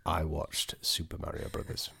 I watched Super Mario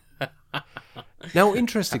Brothers. Now,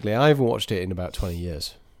 interestingly, I haven't watched it in about 20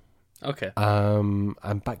 years. Okay.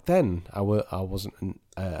 And back then, I wasn't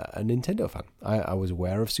a Nintendo fan. I was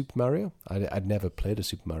aware of Super Mario. I'd never played a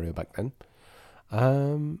Super Mario back then.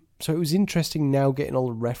 So it was interesting now getting all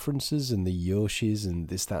the references and the Yoshis and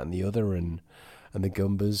this, that, and the other, and the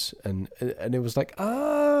Goombas, and it was like,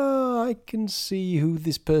 I can see who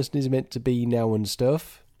this person is meant to be now and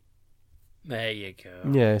stuff. There you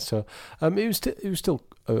go. Yeah, so it was still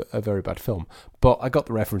a very bad film, but I got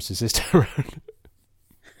the references this time around.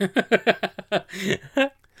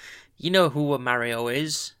 You know who Mario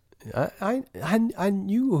is? I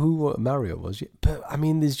knew who Mario was, but I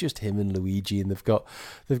mean, there's just him and Luigi, and they've got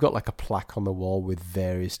like a plaque on the wall with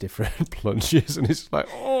various different plunges, and it's like,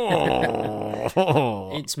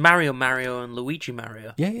 oh, it's Mario, and Luigi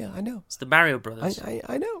Mario. Yeah, I know. It's the Mario Brothers.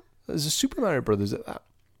 I know. There's a Super Mario Brothers at that.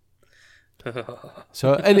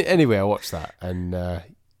 So anyway, I watched that, and that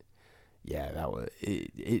was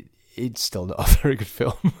it. It's still not a very good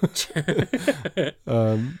film.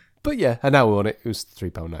 But yeah, and now we own it. It was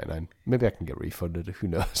 £3.99. Maybe I can get refunded. Who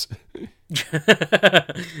knows?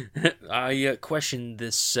 I question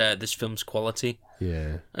this film's quality.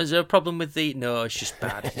 Yeah. Is there a problem with the? No, it's just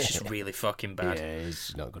bad. It's just really fucking bad. Yeah,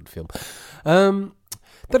 it's not a good film.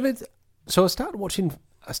 So I started watching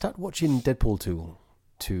Deadpool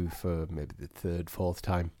 2 for maybe the third, fourth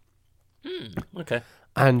time. Okay.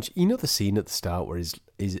 And you know the scene at the start where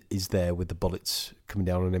he's there with the bullets coming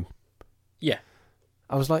down on him? Yeah.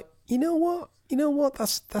 I was like, you know what?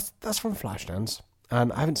 That's from Flashdance.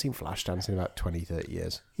 And I haven't seen Flashdance in about 20, 30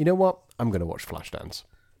 years. You know what? I'm going to watch Flashdance.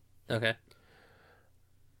 Okay.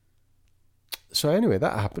 So anyway,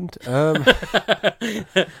 that happened. I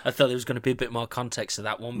thought there was going to be a bit more context to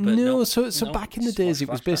that one, but no. So back in the days, it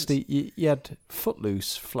was basically you had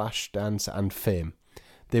Footloose, Flashdance, and Fame.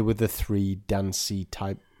 They were the three dancey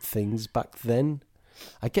type things back then.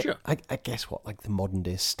 I guess what like the modern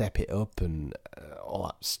day Step It Up and all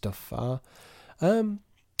that stuff are.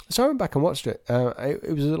 So I went back and watched it.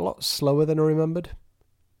 It was a lot slower than I remembered.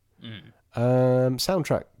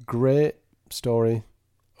 Soundtrack great, story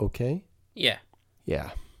okay. Yeah.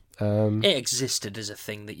 It existed as a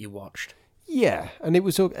thing that you watched. Yeah, and it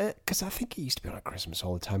was because I think it used to be on at Christmas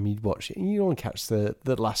all the time. You'd watch it, and you'd only catch the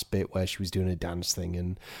last bit where she was doing a dance thing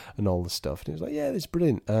and all the stuff. And it was like, yeah, this is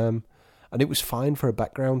brilliant. And it was fine for a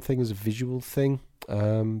background thing as a visual thing.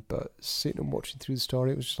 But sitting and watching through the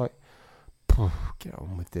story, it was just like, get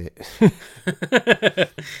on with it.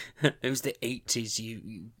 It was the 80s.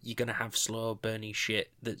 You're gonna have slow, burny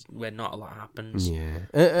shit where not a lot happens. Yeah,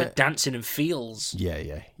 but dancing and feels.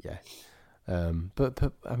 Yeah.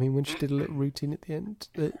 But I mean, when she did a little routine at the end,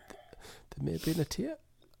 there may have been a tear.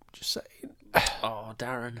 Just saying. Oh,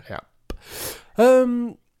 Darren. Yeah.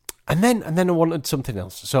 And then I wanted something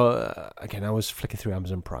else. So again, I was flicking through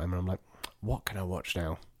Amazon Prime, and I'm like, what can I watch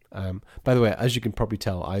now? By the way, as you can probably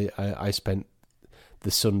tell, I spent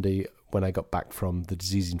the Sunday when I got back from the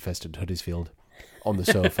disease-infested Huddersfield on the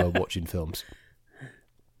sofa watching films.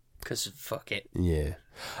 Because fuck it. Yeah.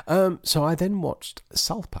 So I then watched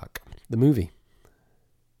South Park, the movie.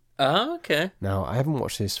 Oh, okay. Now, I haven't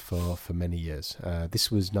watched this for many years.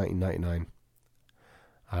 This was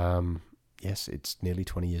 1999. Yes, it's nearly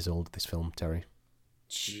 20 years old, this film, Terry.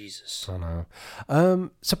 Jesus. I know.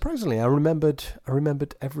 Surprisingly, I remembered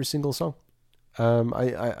every single song.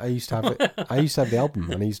 I used to have it. I used to have the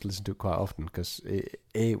album, and I used to listen to it quite often because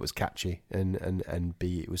it was catchy, and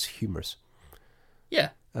B, it was humorous. Yeah.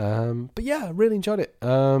 But yeah, I really enjoyed it.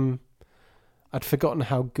 I'd forgotten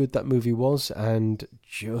how good that movie was, and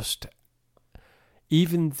just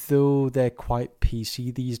even though they're quite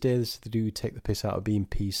PC these days, they do take the piss out of being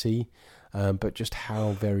PC. But just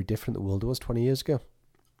how very different the world was 20 years ago.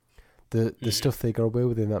 The stuff they got away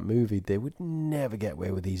with in that movie, they would never get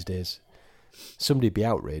away with these days. Somebody'd be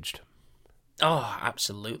outraged. Oh,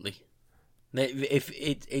 absolutely. If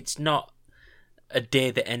it's not a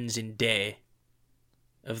day that ends in day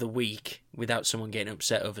of the week without someone getting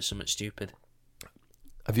upset over something stupid.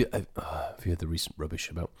 Have you heard the recent rubbish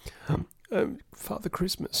about Father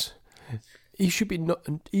Christmas? He should be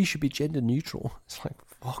gender neutral. It's like,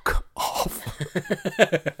 fuck off.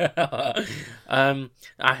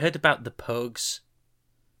 I heard about the Pogues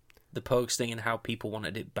thing and how people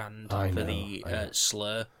wanted it banned for the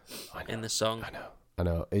slur in the song. I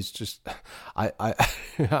know. It's just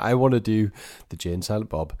I want to do the Jay and Silent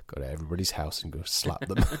Bob. Go to everybody's house and go slap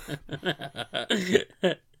them.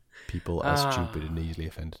 People are stupid and easily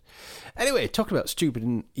offended. Anyway, talking about stupid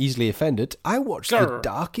and easily offended, I watched The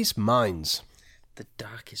Darkest Minds. The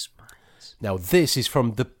Darkest Minds. Now, this is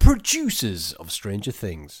from the producers of Stranger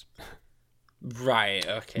Things. Right,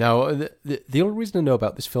 okay. Now, the only reason I know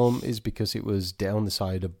about this film is because it was down the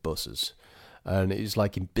side of buses. And it was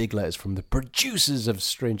like in big letters from the producers of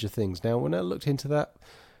Stranger Things. Now, when I looked into that,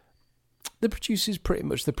 the producer is pretty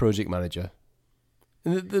much the project manager.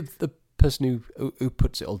 And the person who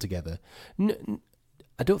puts it all together.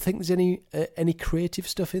 I don't think there's any creative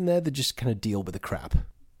stuff in there. They just kind of deal with the crap.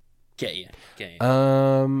 Get you.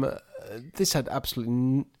 This had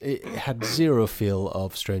it had zero feel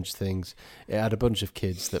of Stranger Things. It had a bunch of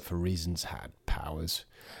kids that, for reasons, had powers.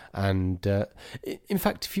 And in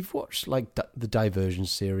fact, if you've watched like the Divergent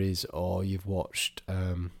series, or you've watched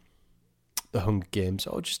the Hunger Games,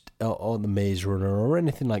 or the Maze Runner, or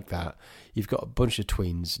anything like that, you've got a bunch of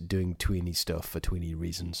tweens doing tweeny stuff for tweeny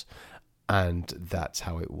reasons, and that's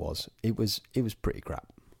how it was. It was pretty crap.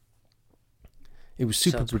 It was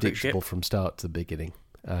super predictable from start to the beginning.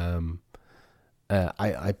 I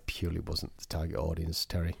purely wasn't the target audience,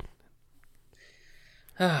 Terry.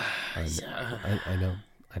 I know.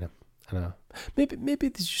 Maybe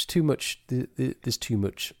there's just too much. There's too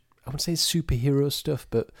much. I wouldn't say superhero stuff,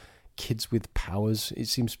 but kids with powers. It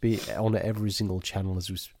seems to be on every single channel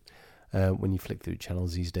when you flick through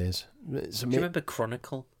channels these days. So do you remember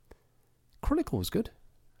Chronicle? Chronicle was good.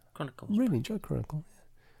 Chronicle. Really enjoyed Chronicle. Yeah.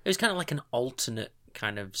 It was kind of like an alternate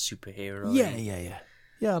kind of superhero. Yeah.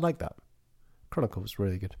 Yeah, I like that. Chronicle was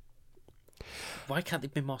really good. Why can't there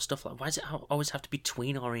be more stuff like? Why does it always have to be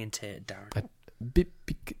tween orientated, Darren? Big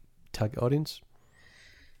target audience.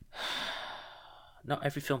 Not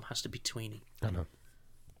every film has to be tweeny. I know.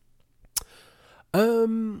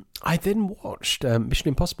 I then watched Mission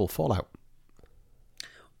Impossible Fallout.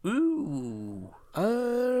 Ooh.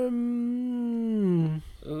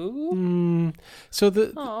 So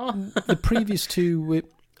the previous two.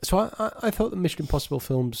 So I thought the Mission Impossible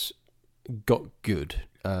films got good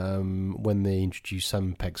when they introduced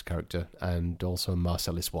Simon Pegg's character and also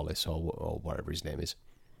Marcellus Wallace or whatever his name is.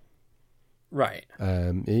 Right.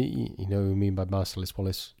 You know who I mean by Marcellus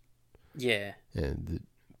Wallace? Yeah. The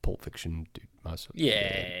Pulp Fiction dude, Marcellus.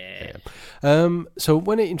 Yeah. So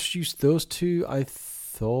when it introduced those two, I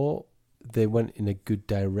thought they went in a good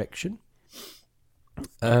direction.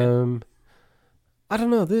 Okay. I don't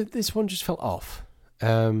know. This one just felt off.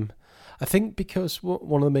 I think because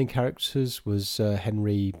one of the main characters was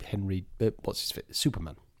Henry. What's his face?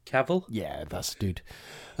 Superman. Cavill. Yeah, that's the dude.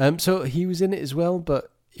 So he was in it as well,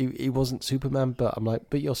 but he wasn't Superman. But I'm like,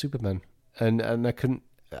 but you're Superman, and I couldn't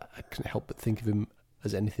help but think of him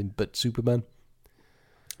as anything but Superman.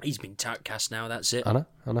 He's been typecast now. That's it. I know.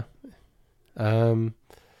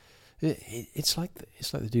 It's like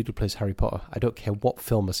the dude who plays Harry Potter. I don't care what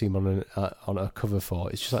film I see him on a cover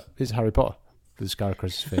for. It's just like, it's Harry Potter. with a scar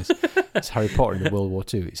across his face. It's Harry Potter in the World War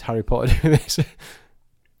II. It's Harry Potter doing this.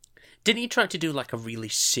 Didn't he try to do like a really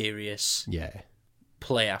serious Yeah.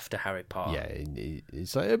 play after Harry Potter? Yeah,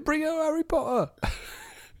 it's like, bring out Harry Potter.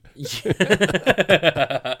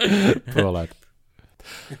 Poor lad.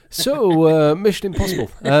 So, Mission Impossible.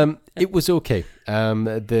 It was okay.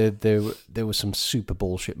 There were some super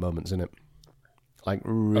bullshit moments in it. Like,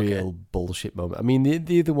 real bullshit moments. I mean,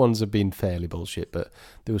 the other ones have been fairly bullshit, but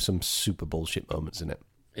there were some super bullshit moments in it.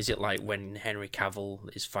 Is it like when Henry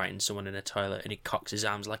Cavill is fighting someone in a toilet and he cocks his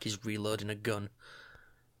arms like he's reloading a gun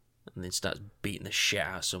and then starts beating the shit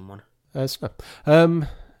out of someone? It's not. Oh,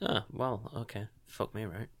 well, okay. Fuck me,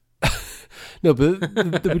 right? No, but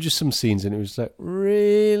there were just some scenes and it was like,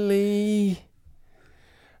 really?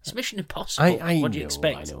 It's Mission Impossible. What do you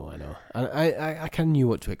expect? I know. I kind of knew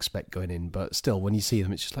what to expect going in, but still, when you see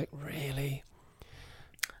them, it's just like, really?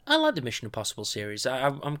 I like the Mission Impossible series.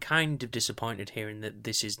 I'm kind of disappointed hearing that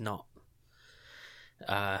this is not.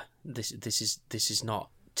 This is not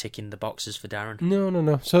ticking the boxes for Darren.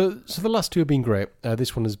 No. So the last two have been great.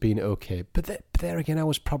 This one has been okay, but there again, I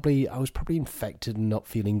was probably infected and not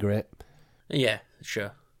feeling great. Yeah,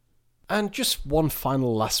 sure. And just one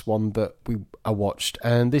final last one that I watched,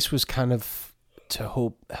 and this was kind of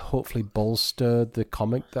to hopefully bolster the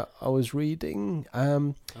comic that I was reading.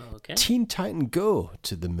 Okay. Teen Titan Go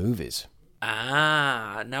to the movies.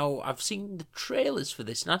 Now I've seen the trailers for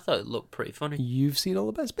this and I thought it looked pretty funny. You've seen all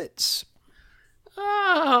the best bits.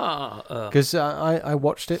 Because I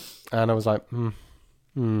watched it and I was like,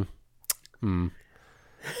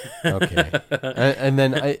 okay. and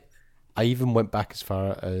then I even went back as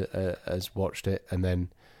far as watched it, and then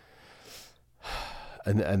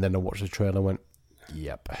I watched the trailer and went,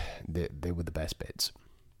 yep, they were the best bits.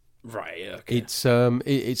 Right. Okay.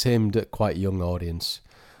 It's aimed at quite a young audience.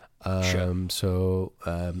 Sure. So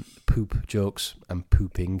poop jokes and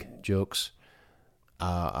pooping jokes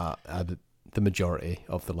are the majority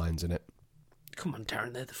of the lines in it. Come on,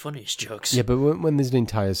 Darren, they're the funniest jokes. Yeah, but when there's an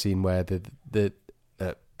entire scene where the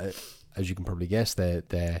as you can probably guess, they're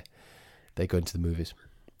going to the movies,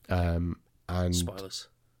 and spoilers.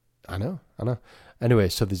 I know. Anyway,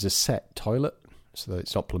 so there's a set toilet, so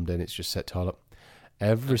it's not plumbed in; it's just set toilet.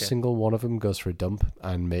 Every single one of them goes for a dump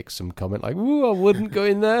and makes some comment like, "Ooh, I wouldn't go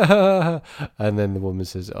in there." And then the woman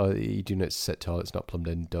says, "Oh, you do know it's a set toilet; it's not plumbed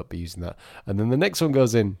in. Don't be using that." And then the next one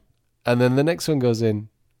goes in, and then the next one goes in,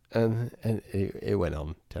 and it went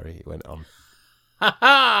on, Terry. It went on.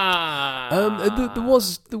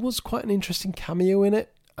 There was quite an interesting cameo in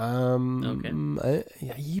it. Are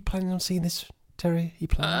you planning on seeing this, Terry? Are you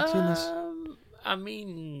planning on seeing this? I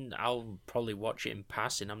mean, I'll probably watch it in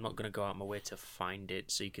passing. I'm not going to go out my way to find it,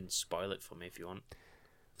 so you can spoil it for me if you want.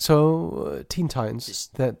 So, Teen Titans,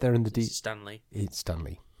 they're in the Is it Stanley? It's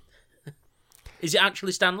Stanley. Is it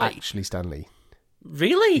actually Stanley? Actually Stanley.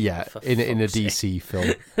 Really? Yeah, in a DC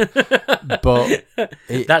film. But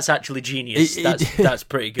that's actually genius. That's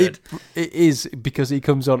pretty good. It is, because he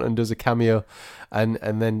comes on and does a cameo and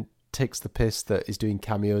then takes the piss that he's doing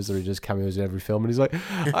cameos, or he does cameos in every film, and he's like,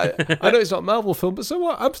 I know it's not a Marvel film, but so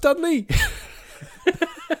what? I'm Stan Lee.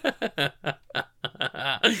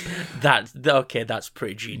 That's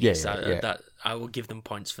pretty genius. Yeah. I will give them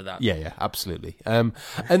points for that. Yeah, absolutely. And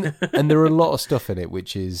there are a lot of stuff in it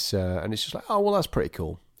which is, and it's just like, oh well, that's pretty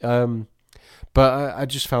cool. But I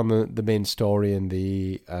just found the main story and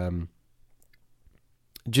the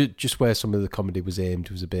just where some of the comedy was aimed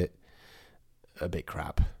was a bit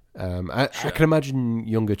crap. I can imagine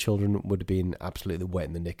younger children would have been absolutely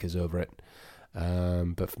wetting the knickers over it.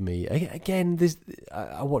 But for me, again,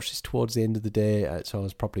 I watched this towards the end of the day, so I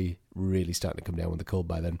was probably really starting to come down with the cold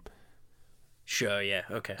by then. Sure, yeah,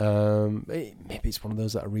 okay. Maybe it's one of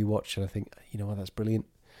those that I rewatch and I think, you know what, that's brilliant.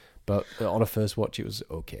 But on a first watch, it was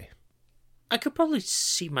okay. I could probably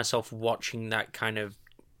see myself watching that kind of.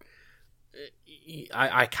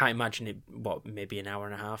 I can't imagine it. What, maybe an hour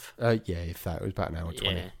and a half? Yeah, if that, it was about an hour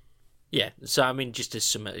 20. Yeah. So I mean, just as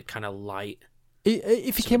some kind of light.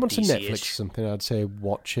 If it came onto DC-ish. Netflix or something, I'd say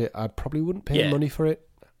watch it. I probably wouldn't pay money for it.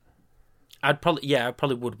 I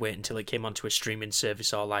probably would wait until it came onto a streaming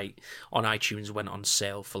service or like on iTunes went on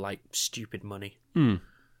sale for like stupid money.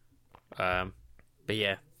 But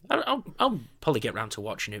yeah, I'll probably get round to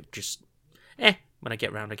watching it. Just when I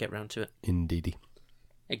get round to it. Indeedy.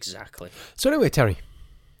 Exactly. So anyway, Terry,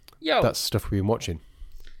 yo, that's stuff we've been watching.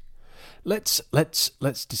 Let's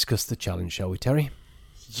discuss the challenge, shall we, Terry?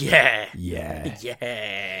 Yeah.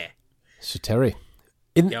 So Terry,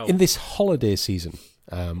 in this holiday season,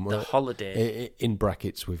 the holiday in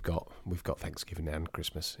brackets, we've got Thanksgiving and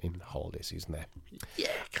Christmas in the holiday season there.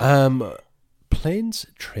 Yeah. Planes,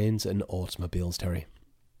 Trains and Automobiles, Terry.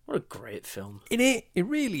 What a great film. It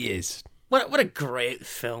really is. What a great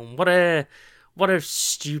film. What a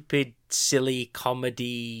stupid, silly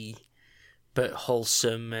comedy, but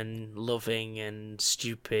wholesome and loving and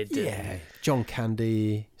stupid. Yeah. John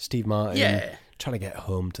Candy, Steve Martin. Yeah. Trying to get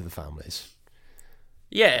home to the families.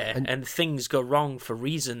 Yeah, and things go wrong for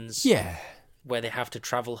reasons. Yeah. Where they have to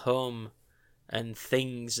travel home and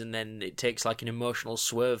things, and then it takes like an emotional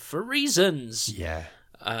swerve for reasons. Yeah.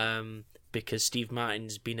 Because Steve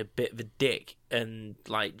Martin's been a bit of a dick, and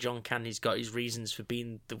like John Candy's got his reasons for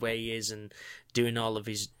being the way he is and doing all of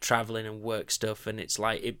his travelling and work stuff, and it's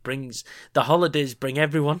like the holidays bring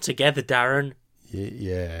everyone together, Darren.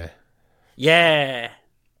 Yeah. Yeah.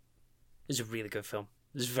 It's a really good film.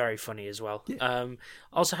 It's very funny as well. Yeah.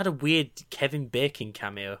 Also had a weird Kevin Bacon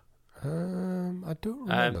cameo. I don't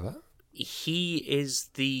remember that. He is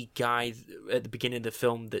the guy at the beginning of the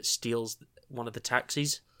film that steals one of the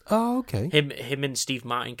taxis. Oh, okay. Him and Steve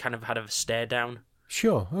Martin kind of had a stare down.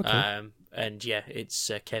 Sure, okay. And yeah,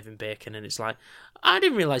 it's Kevin Bacon, and it's like, I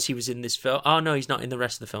didn't realise he was in this film. Oh no, he's not in the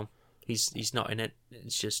rest of the film. He's not in it.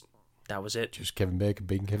 It's just, that was it. Just Kevin Bacon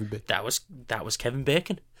being Kevin Bacon. That was Kevin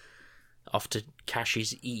Bacon. Off to cash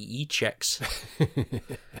his EE checks.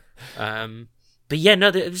 But yeah, no,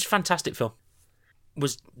 it was a fantastic film. It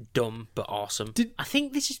was dumb but awesome. I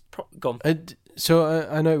think this is gone. So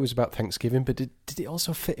I know it was about Thanksgiving, but did it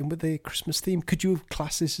also fit in with the Christmas theme? Could you have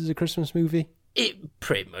classed this as a Christmas movie? It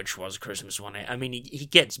pretty much was Christmas, wasn't it? I mean, he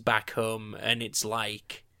gets back home and it's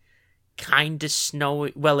like kind of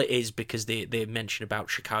snowy. Well, it is, because they mention about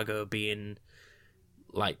Chicago being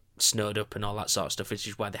like snowed up and all that sort of stuff, which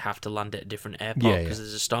is why they have to land at a different airport because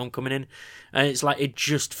there's a storm coming in. And it's like, it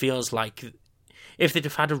just feels like if they'd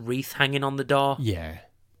have had a wreath hanging on the door,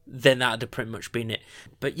 then that'd have pretty much been it.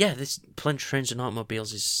 But yeah, this Planes, Trains and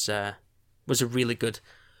Automobiles was a really good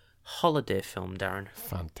holiday film, Darren.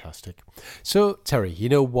 Fantastic. So, Terry, you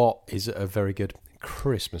know what is a very good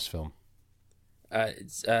Christmas film?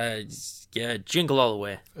 Yeah, Jingle All the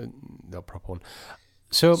Way. No proper one.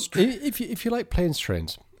 So, if you like Planes,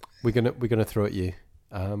 Trains, we're gonna throw at you.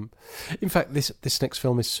 In fact, this next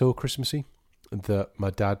film is so Christmassy that my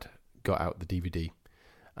dad got out the DVD,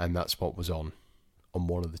 and that's what was on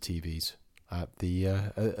one of the TVs at the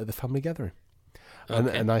family gathering.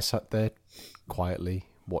 Okay. And I sat there quietly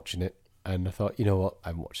watching it, and I thought, you know what? I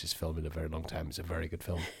haven't watched this film in a very long time. It's a very good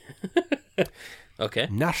film. Okay.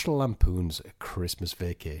 National Lampoon's Christmas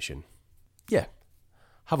Vacation. Yeah.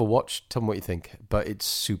 Have a watch. Tell me what you think. But it's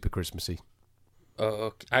super Christmassy.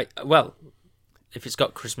 Okay. Well, if it's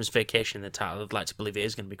got Christmas Vacation in the title, I'd like to believe it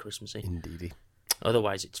is going to be Christmassy. Indeedy.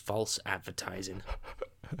 Otherwise, it's false advertising.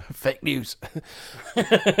 Fake news.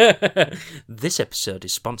 This episode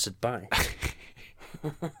is sponsored by...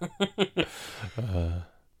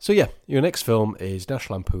 So yeah, your next film is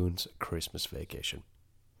National Lampoon's Christmas Vacation.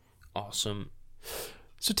 Awesome.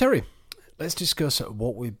 So Terry, let's discuss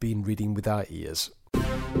what we've been reading with our ears.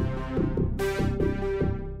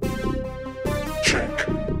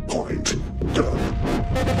 Checkpoint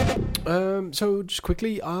done. So just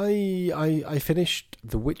quickly, I finished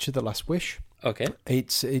The Witcher: The Last Wish. Okay.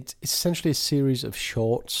 It's essentially a series of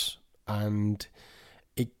shorts, and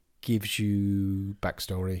it gives you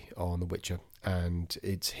backstory on The Witcher, and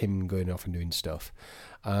it's him going off and doing stuff.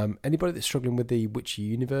 Anybody that's struggling with the Witcher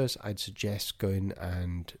universe, I'd suggest going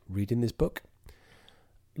and reading this book,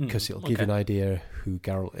 because it'll give you an idea who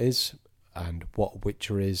Geralt is and what a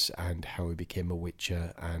Witcher is and how he became a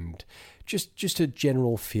Witcher, and just a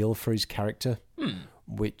general feel for his character,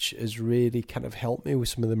 which has really kind of helped me with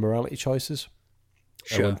some of the morality choices.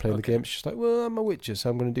 Sure, when playing the game, it's just like, well, I'm a Witcher, so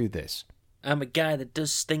I'm going to do this. I'm a guy that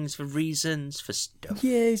does things for reasons, for stuff.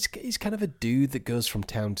 Yeah, he's kind of a dude that goes from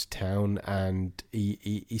town to town, and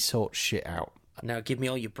he sorts shit out. Now give me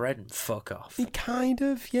all your bread and fuck off. He kind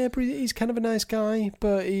of, yeah, but he's kind of a nice guy,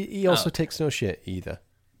 but he also takes no shit either.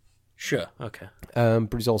 Sure, okay.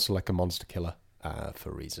 But he's also like a monster killer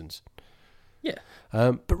for reasons. Yeah.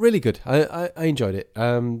 But really good. I enjoyed it.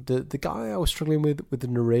 The guy I was struggling with the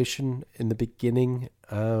narration in the beginning,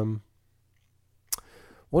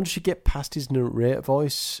 once you get past his narrator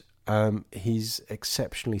voice, he's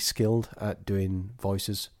exceptionally skilled at doing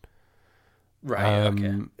voices. Right,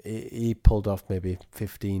 okay. He pulled off maybe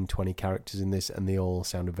 15, 20 characters in this, and they all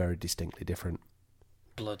sounded very distinctly different.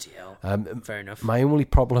 Bloody hell. Fair enough. My only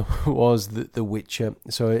problem was the Witcher.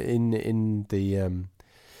 So in the...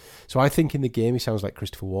 So I think in the game he sounds like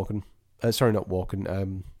Christopher Walken. Sorry, not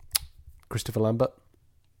Walken. Christopher Lambert.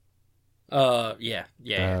 Yeah.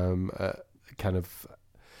 Kind of...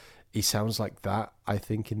 He sounds like that, I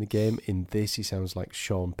think, in the game. In this, he sounds like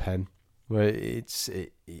Sean Penn, Where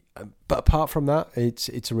but apart from that,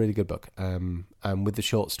 it's a really good book. And with the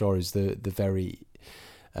short stories, the very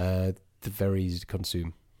easy to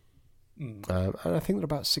consume. And I think there are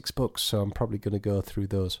about 6 books, so I'm probably going to go through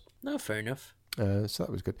those. No, fair enough. So that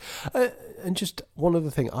was good. And just one other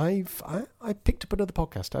thing, I picked up another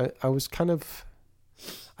podcast. I was kind of,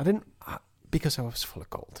 because I was full of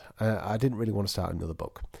gold. I didn't really want to start another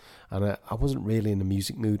book, and I wasn't really in the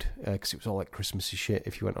music mood because it was all like Christmassy shit.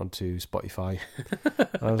 If you went onto Spotify,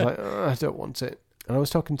 and I was like, I don't want it. And I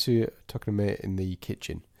was talking to a mate in the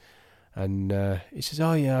kitchen, and he says,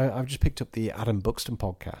 "Oh yeah, I've just picked up the Adam Buxton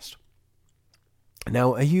podcast."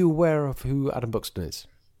 Now, are you aware of who Adam Buxton is?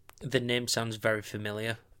 The name sounds very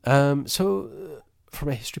familiar. So, from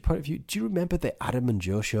a history point of view, do you remember the Adam and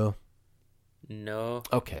Joe show? No.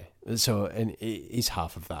 Okay, so and he's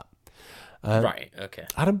half of that. Right, okay.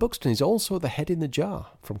 Adam Buxton is also the head in the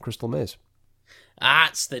jar from Crystal Maze.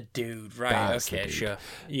 That's the dude, right? That's the okay, dude. sure.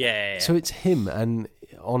 Yeah. So it's him, and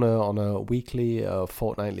on a weekly or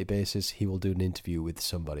fortnightly basis, he will do an interview with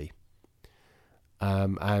somebody.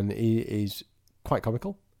 And he is quite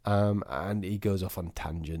comical, and he goes off on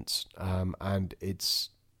tangents, and it's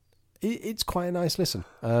quite a nice listen.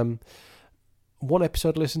 One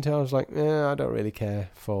episode I listened to, I was like, I don't really care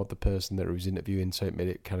for the person that he was interviewing, so it made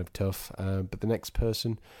it kind of tough. But the next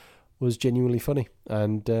person was genuinely funny,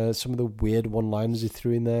 and some of the weird one-liners he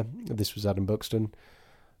threw in there. This was Adam Buxton.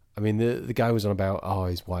 I mean, the guy was on about,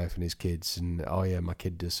 his wife and his kids, and, yeah, my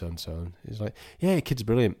kid does so and so. And he's like, yeah, your kid's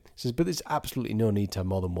brilliant. He says, but there's absolutely no need to have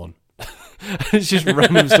more than one. It's just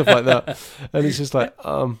random stuff like that. And it's just like,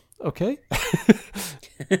 okay.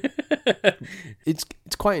 It's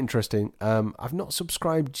quite interesting. I've not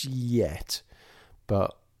subscribed yet,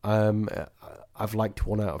 but I've liked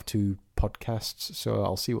 1 out of 2 podcasts, so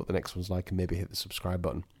I'll see what the next one's like and maybe hit the subscribe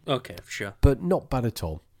button. Okay, sure. But not bad at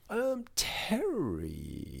all.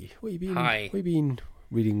 Terry, what have you been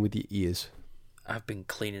reading with your ears? I've been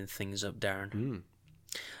cleaning things up, Darren. Mm.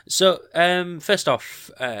 So, first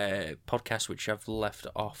off, podcast which I've left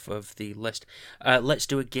off of the list. Let's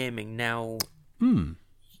Do a Gaming. Now,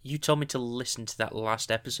 you told me to listen to that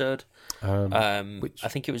last episode. Which I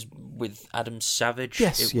think it was with Adam Savage.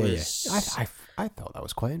 Yes, yeah. I thought that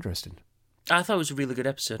was quite interesting. I thought it was a really good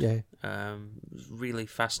episode. Yeah. Really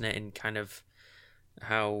fascinating, kind of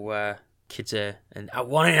how kids are, and I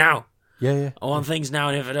want it now. Yeah. I want things now,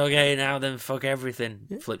 and if I don't get it now, then fuck everything.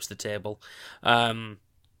 Yeah. Flips the table. But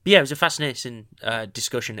yeah, it was a fascinating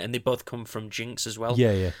discussion, and they both come from Jinx as well.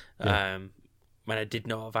 Yeah. When I did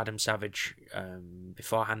know of Adam Savage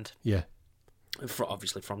beforehand. Yeah.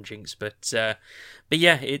 Obviously from Jinx, but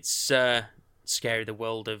yeah, it's scary, the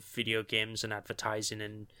world of video games and advertising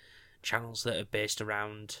and channels that are based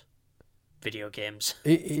around video games.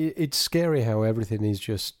 It's scary how everything is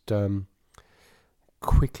just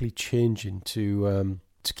quickly changing to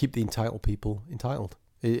keep the entitled people entitled.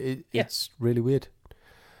 It's really weird,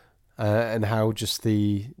 and how just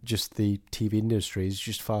the TV industry is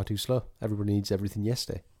just far too slow. Everybody needs everything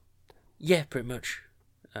yesterday. Yeah, pretty much.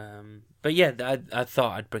 But yeah, I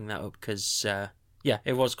thought I'd bring that up because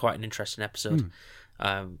it was quite an interesting episode.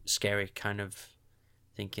 Scary, kind of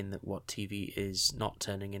thinking that what TV is not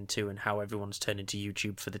turning into and how everyone's turning to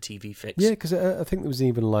YouTube for the TV fix. Yeah, because I think there was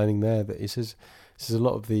even a lining there that it says a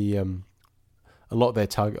lot of their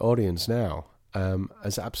target audience now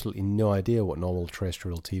has absolutely no idea what normal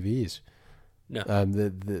terrestrial TV is. No.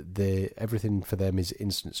 The everything for them is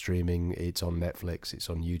instant streaming. It's on Netflix, it's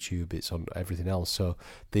on YouTube, it's on everything else. So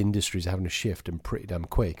the industry's having to shift and pretty damn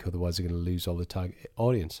quick. Otherwise, they're going to lose all the target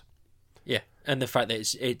audience. Yeah, and the fact that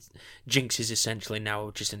it's Jinx is essentially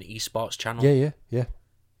now just an esports channel. Yeah.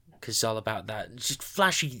 Because it's all about that, just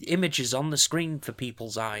flashy images on the screen for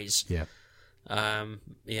people's eyes. Yeah.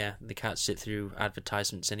 They can't sit through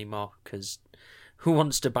advertisements anymore because who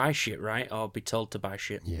wants to buy shit, right? Or be told to buy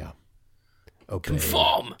shit? Yeah. Okay.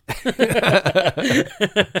 Conform.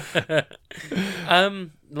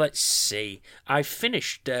 Let's see. I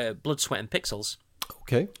finished Blood, Sweat and Pixels.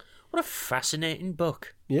 Okay. What a fascinating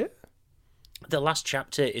book. Yeah. The last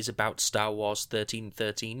chapter is about Star Wars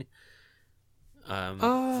 1313.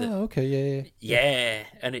 Okay, yeah. Yeah,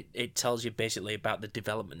 and it tells you basically about the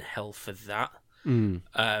development hell for that.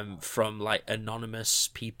 From like anonymous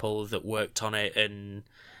people that worked on it and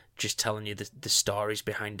just telling you the stories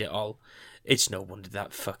behind it all. It's no wonder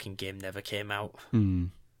that fucking game never came out.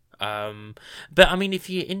 But I mean,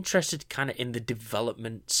 if you're interested kind of in the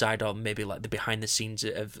development side or maybe like the behind the scenes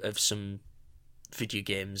of some video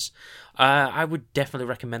games, I would definitely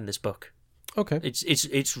recommend this book. Okay.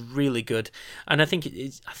 It's really good, and I think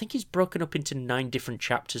it's broken up into 9 different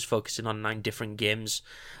chapters, focusing on 9 different games.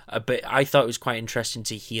 But I thought it was quite interesting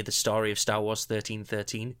to hear the story of Star Wars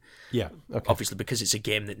 1313. Yeah. Okay. Obviously, because it's a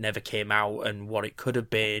game that never came out, and what it could have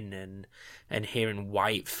been, and hearing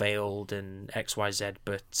why it failed and XYZ.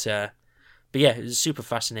 But yeah, it was a super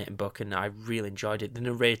fascinating book, and I really enjoyed it. The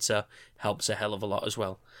narrator helps a hell of a lot as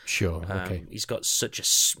well. Sure. Okay. He's got such a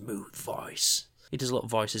smooth voice. He does a lot of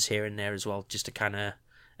voices here and there as well, just to kind of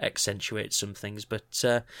accentuate some things. But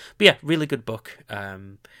yeah, really good book.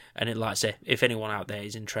 And like I say, if anyone out there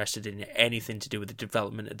is interested in anything to do with the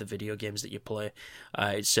development of the video games that you play,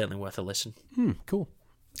 it's certainly worth a listen. Cool.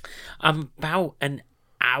 I'm about an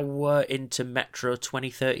hour into Metro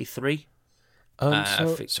 2033.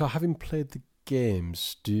 So having played the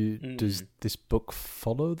games, does this book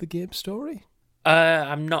follow the game story?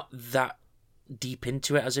 I'm not that deep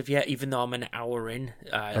into it as of yet, even though I'm an hour in.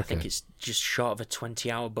 I think it's just short of a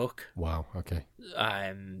 20-hour book. Wow, okay.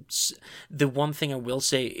 The one thing I will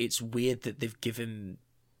say, it's weird that they've given...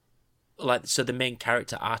 So the main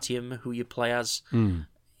character, Artyom, who you play as,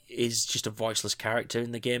 is just a voiceless character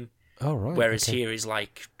in the game. Oh, right. Whereas here is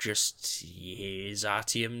here's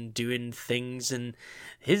Artyom doing things, and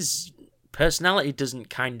his personality doesn't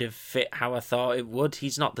kind of fit how I thought it would.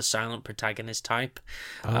 He's not the silent protagonist type.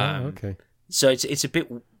 Okay. So it's a bit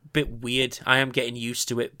weird. I am getting used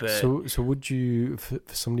to it, but so would you, for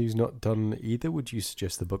somebody who's not done either, would you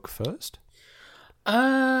suggest the book first?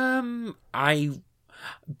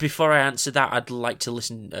 Before I answer that, I'd like to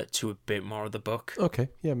listen to a bit more of the book. Okay,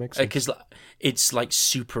 yeah, makes sense. Because it's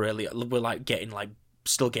super early. We're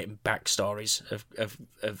still getting backstories of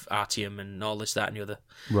Artyom and all this, that, and the other.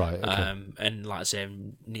 Right. Okay. And like I say,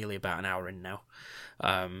 I'm nearly about an hour in now.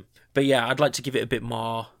 But yeah, I'd like to give it a bit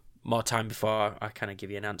more time before I kind of give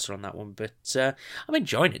you an answer on that one. But I'm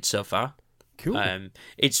enjoying it so far. Cool.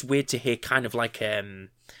 It's weird to hear kind of like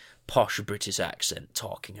posh British accent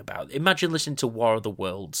talking about. Imagine listening to War of the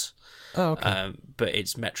Worlds. Oh, okay. But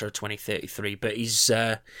it's Metro 2033. But he's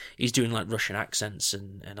doing like Russian accents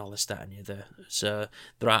and all this, that, and the other. So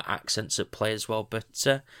there are accents at play as well. But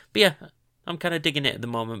yeah, I'm kind of digging it at the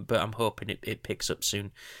moment. But I'm hoping it picks up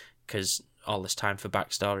soon, because all this time for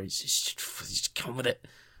backstories, just come with it.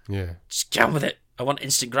 Yeah. Just get on with it. I want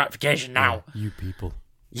instant gratification now. Yeah, you people.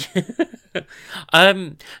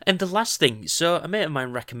 And the last thing, so a mate of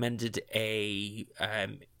mine recommended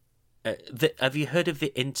have you heard of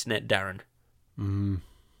the internet, Darren?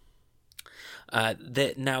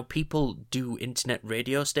 That now people do internet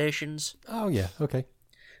radio stations. Oh yeah, okay.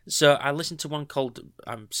 So I listened to one called,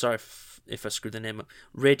 I'm sorry if I screwed the name up,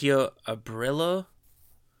 Radio Abrillo.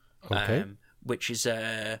 Okay. Which is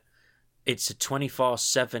it's a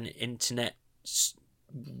 24/7 internet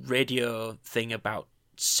radio thing about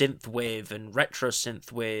synthwave and retro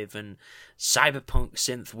synthwave and cyberpunk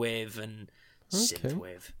synthwave and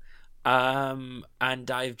synthwave.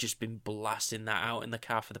 And I've just been blasting that out in the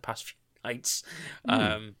car for the past few nights.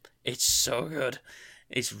 It's so good.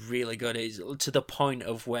 It's really good. It's to the point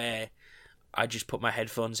of where I just put my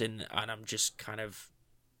headphones in and I'm just kind of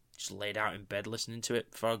just laid out in bed listening to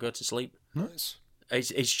it before I go to sleep. Nice.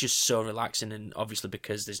 It's just so relaxing, and obviously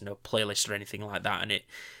because there's no playlist or anything like that, and it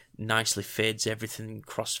nicely fades everything,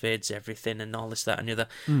 crossfades everything, and all this, that, and the other.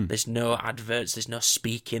 There's no adverts, there's no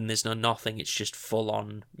speaking, there's no nothing. It's just full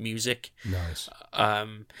on music. Nice.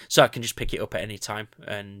 So I can just pick it up at any time,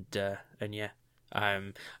 and yeah.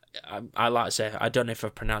 I like to say, I don't know if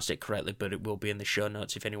I've pronounced it correctly, but it will be in the show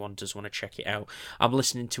notes if anyone does want to check it out. I'm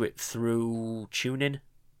listening to it through TuneIn.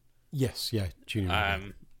 Yes, yeah,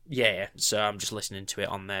 TuneIn. Yeah, so I'm just listening to it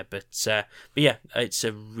on there. But yeah, it's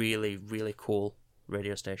a really, really cool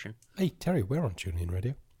radio station. Hey, Terry, we're on TuneIn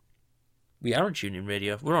Radio. We are on TuneIn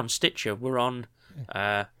Radio. We're on Stitcher. We're on...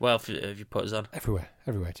 well, if you put us on... Everywhere,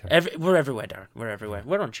 Terry. We're everywhere, Darren. We're everywhere.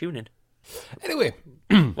 We're on TuneIn. Anyway.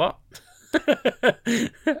 What?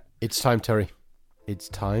 It's time, Terry. It's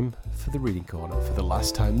time for the reading corner for the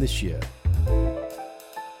last time this year.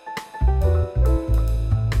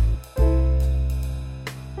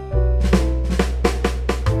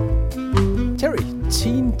 Terry,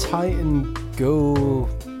 Teen Titan Go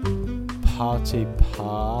Party,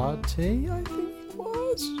 I think it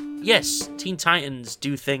was? Yes, Teen Titans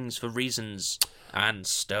do things for reasons and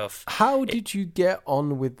stuff. How did you get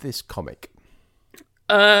on with this comic?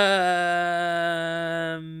 It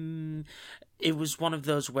was one of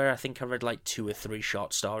those where I think I read like 2 or 3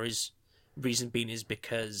 short stories. Reason being is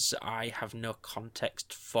because I have no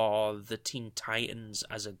context for the Teen Titans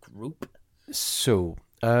as a group. So,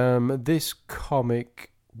 this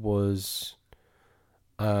comic was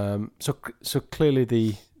so clearly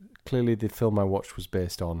the clearly the film I watched was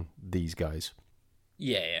based on these guys.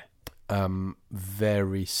 Yeah.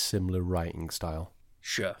 Very similar writing style.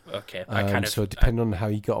 Sure. Okay. So depending on how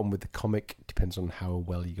you got on with the comic, depends on how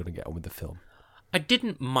well you're going to get on with the film. I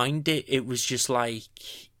didn't mind it. It was just like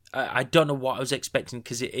I don't know what I was expecting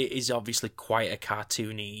because it is obviously quite a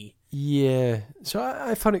cartoony. Yeah. So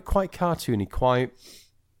I found it quite cartoony, quite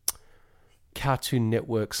Cartoon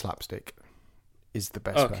Network slapstick is the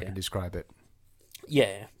best way I can describe it.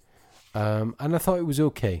 Yeah. And I thought it was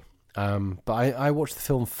okay. But I watched the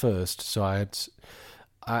film first, so I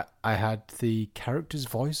had the characters'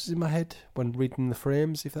 voices in my head when reading the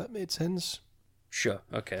frames, if that made sense. Sure.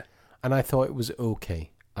 Okay. And I thought it was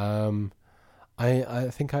okay. I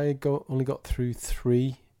think I only got through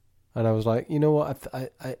 3, and I was like, you know what,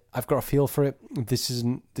 I've got a feel for it. This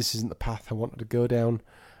isn't the path I wanted to go down.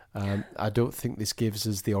 I don't think this gives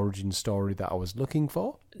us the origin story that I was looking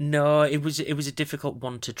for. No, it was a difficult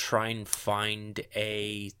one to try and find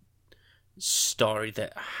a story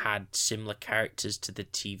that had similar characters to the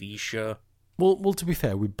TV show. Well, to be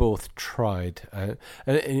fair, we both tried, and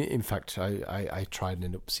in fact, I tried and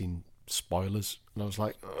ended up seeing spoilers, and I was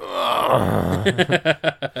like,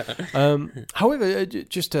 however,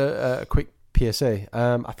 just a quick PSA.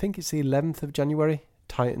 I think it's the 11th of January.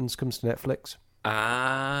 Titans comes to Netflix.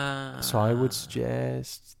 So I would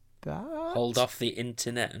suggest that. Hold off the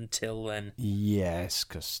internet until then. Yes,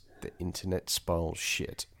 because the internet spoils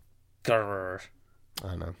shit. Grrr.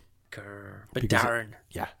 I know. Grrr. But Because Darren.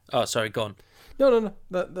 Yeah. Oh, sorry, go on. No.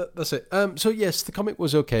 That's it. So yes, the comic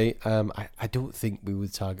was okay. I don't think we were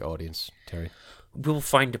the target audience, Terry. We'll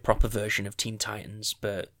find a proper version of Teen Titans,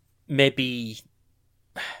 but maybe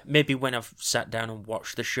when I've sat down and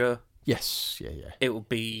watched the show. Yes, yeah. It will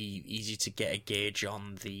be easy to get a gauge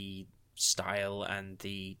on the style and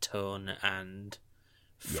the tone and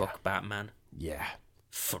fuck Batman. Yeah.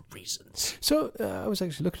 For reasons. So I was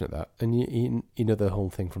actually looking at that, and you know the whole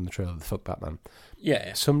thing from the trailer, the fuck Batman.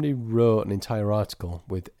 Yeah. Somebody wrote an entire article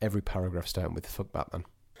with every paragraph starting with fuck Batman.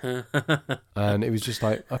 And it was just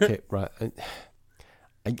like, okay, right.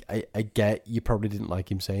 I get you probably didn't like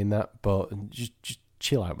him saying that, but just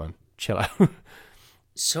chill out, man. Chill out.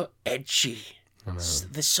 So edgy.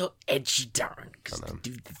 They're so edgy, Darren, because they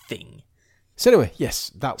do the thing. So anyway,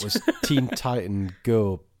 yes, that was Teen Titan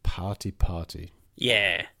Go Party.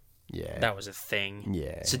 Yeah. Yeah. That was a thing.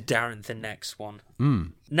 Yeah. So Darren, the next one.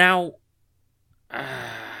 Now,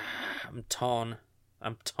 I'm torn,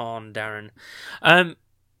 Darren.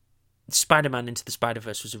 Spider-Man Into the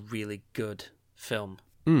Spider-Verse was a really good film.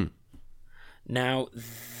 Now,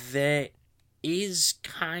 there is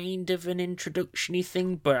kind of an introduction-y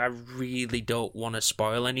thing, but I really don't want to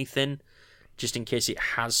spoil anything, just in case it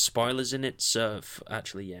has spoilers in it. So,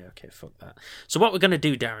 actually, yeah, okay, fuck that. So what we're going to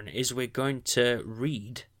do, Darren, is we're going to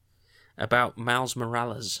read about Miles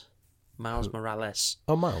Morales.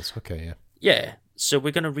 Oh, Miles, okay, yeah. Yeah, so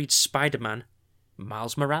we're going to read Spider-Man,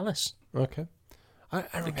 Miles Morales. Okay. I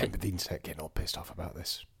remember the internet getting all pissed off about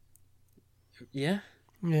this. Yeah?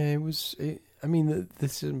 Yeah, it was... I mean,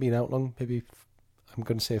 this hasn't been out long. Maybe, I'm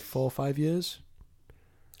going to say 4 or 5 years.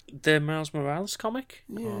 The Miles Morales comic?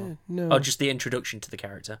 Yeah, no. Oh, just the introduction to the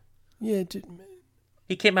character. Yeah.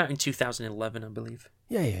 He came out in 2011, I believe.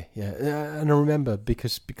 Yeah. And I remember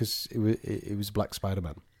because it was Black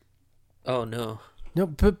Spider-Man. Oh, no. No,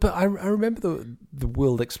 but I remember the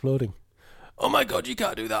world exploding. Oh my God, you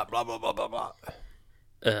can't do that, blah, blah, blah, blah, blah.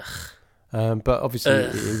 Ugh. But obviously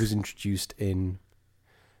it was introduced in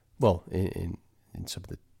some of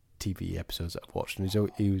the TV episodes that I've watched,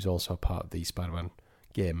 and he was also a part of the Spider-Man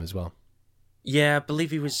game as well. Yeah, I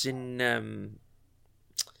believe he was in.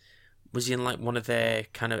 Was he in like one of their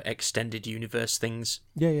kind of extended universe things?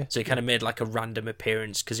 Yeah. So he kind of made like a random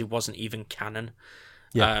appearance because he wasn't even canon.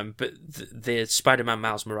 Yeah. But the Spider-Man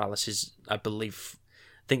Miles Morales is, I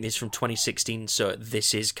think this is from 2016. So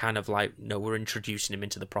this is kind of like, no, we're introducing him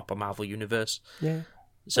into the proper Marvel universe. Yeah.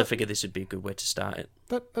 So I figured this would be a good way to start it.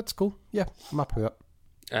 That's cool. Yeah, I'm happy with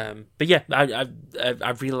that. But yeah, I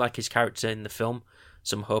really like his character in the film,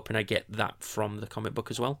 so I'm hoping I get that from the comic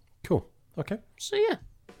book as well. Cool. Okay. So yeah.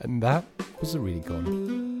 And that was the reading corner.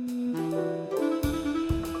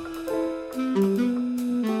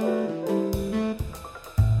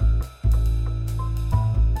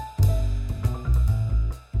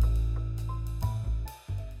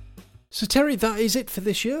 So Terry, that is it for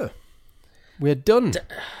this year. We're done.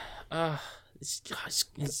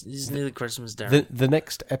 It's nearly Christmas, Darren. The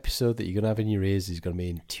next episode that you're going to have in your ears is going to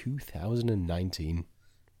be in 2019.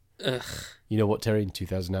 Ugh. You know what, Terry? In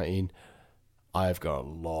 2019, I've got a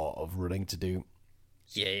lot of running to do.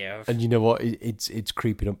 Yeah. And you know what? It's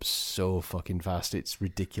creeping up so fucking fast. It's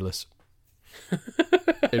ridiculous.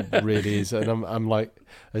 It really is. And I'm like,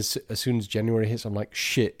 as soon as January hits, I'm like,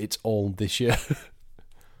 shit, it's all this year.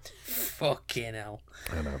 Fucking hell.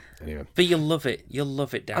 I know. Anyway. But you'll love it. You'll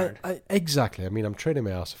love it, Darren. Exactly. I mean, I'm training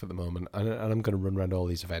my ass off at the moment, and I'm going to run around all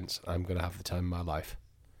these events. I'm going to have the time of my life.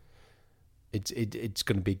 It's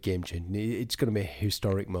going to be game changing. It's going to be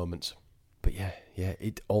historic moments. But yeah,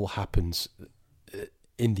 it all happens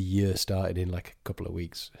in the year started in like a couple of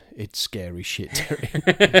weeks. It's scary shit, Terry.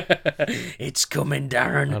 It's coming,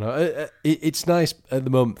 Darren. I know. It's nice at the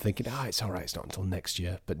moment thinking, it's all right. It's not until next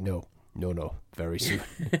year. But no, very soon.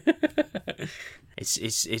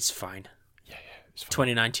 It's fine. Yeah, it's fine.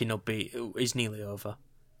 2019 is nearly over.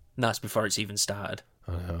 And that's before it's even started.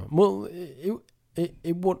 I know. Well,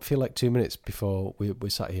 it won't feel like 2 minutes before we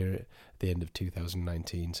sat here at the end of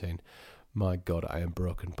 2019 saying, my God, I am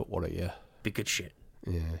broken, but what a year. Be good shit.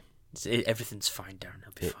 Yeah. Everything's fine, Darren.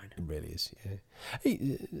 It'll be fine. It really is, yeah.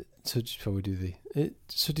 Hey, so just before we do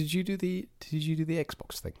so did you do the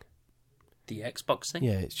Xbox thing? The Xbox thing?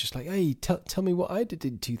 Yeah, it's just like, hey, tell me what I did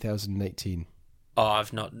in 2018. Oh,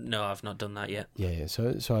 I've not done that yet. Yeah,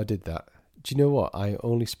 so I did that. Do you know what? I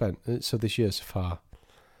only spent, so this year so far,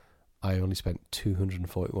 I only spent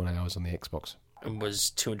 241 hours on the Xbox. And was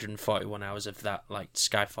 241 hours of that like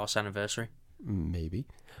Skyforce anniversary? Maybe.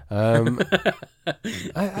 I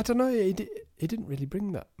don't know. It didn't really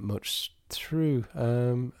bring that much through.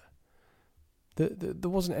 There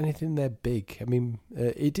wasn't anything there big. I mean,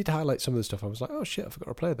 it did highlight some of the stuff. I was like, oh shit, I forgot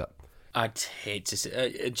I played that. I'd hate to say,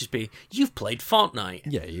 it'd just be, you've played Fortnite.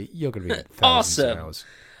 Yeah, you're going to be awesome. Hours.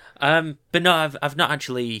 But no, I've not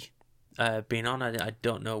actually been on. I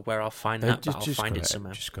don't know where I'll find that, but I'll find it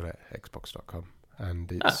somewhere. Just go to xbox.com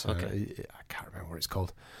and it's okay. I can't remember what it's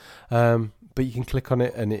called. But you can click on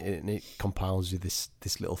it and it compiles you this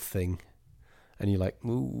little thing, and you're like,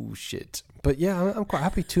 ooh shit. But yeah, I'm quite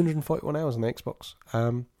happy. 241 hours on the Xbox.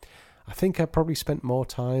 I think I probably spent more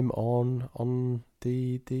time on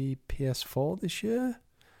the PS4 this year.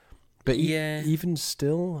 But yeah, even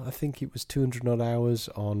still, I think it was 200 odd hours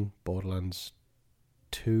on Borderlands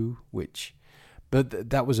 2, but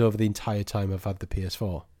that was over the entire time I've had the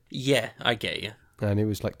PS4. Yeah, I get you. And it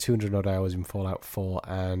was like 200 odd hours in Fallout 4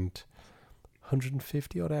 and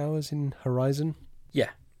 150 odd hours in Horizon. Yeah.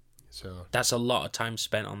 So that's a lot of time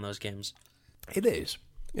spent on those games. It is.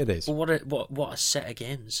 Well, what a set of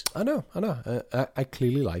games. I know. I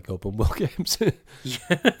clearly like open world games.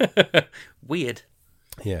 Yeah. Weird.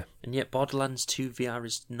 Yeah. And yet Borderlands 2 VR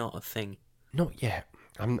is not a thing. Not yet.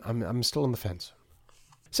 I'm still on the fence.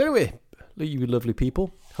 So anyway, you lovely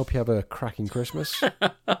people, hope you have a cracking Christmas.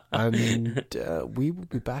 And we will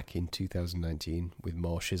be back in 2019 with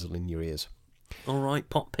more shizzle in your ears. All right,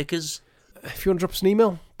 pot pickers. If you want to drop us an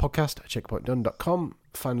email, podcast@checkpointdone.com.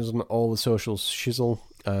 Find us on all the socials, shizzle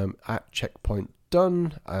at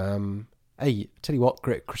checkpointdone. Hey, tell you what,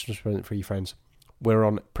 great Christmas present for your friends. We're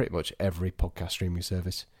on pretty much every podcast streaming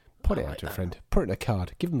service. Put it out to a friend. Put it in a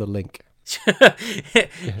card. Give them the link.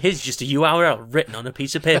 Here's just a URL written on a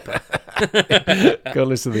piece of paper. Go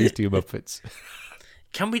listen to these two Muppets.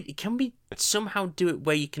 Can we somehow do it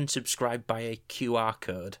where you can subscribe by a QR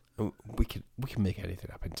code? We can make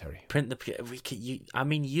anything happen, Terry. Print the.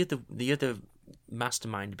 You're the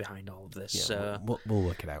mastermind behind all of this. Yeah, we'll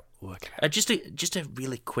work it out. Just a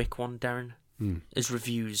really quick one, Darren. Is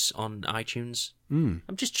reviews on iTunes. I'm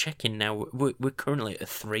just checking now. We're currently at a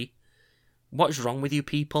 3. What is wrong with you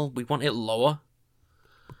people? We want it lower.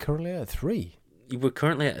 We're currently at a 3. We're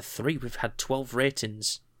currently at a 3. We've had 12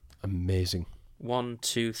 ratings. Amazing. 1,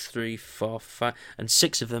 2, 3, 4, 5, and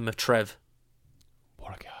 6 of them are Trev.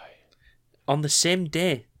 What a guy. On the same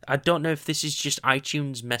day. I don't know if this is just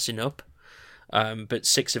iTunes messing up, but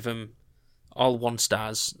 6 of them, all 1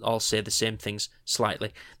 stars, all say the same things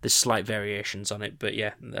slightly. There's slight variations on it, but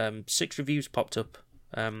yeah, 6 reviews popped up,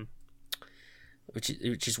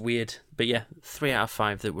 which is weird. But yeah, 3 out of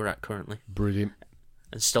 5 that we're at currently. Brilliant.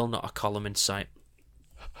 And still not a column in sight.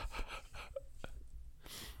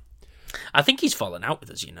 I think he's fallen out with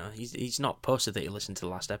us, you know. He's not posted that he listened to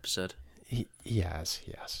the last episode. He has.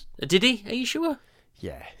 Did he? Are you sure?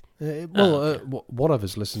 Yeah. One of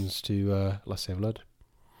us listens to Last Save Blood.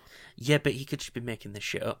 Yeah, but he could just be making this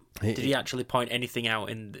shit up. Did he actually point anything out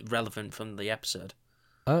relevant from the episode?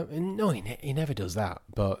 No, he never does that.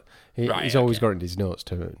 But he's always got it in his notes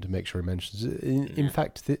to make sure he mentions it. In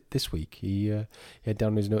fact, this week he had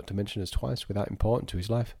down his note to mention us twice with that important to his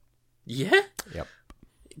life. Yeah. Yep.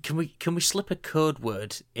 Can we slip a code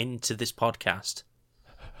word into this podcast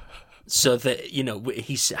so that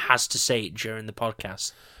he has to say it during the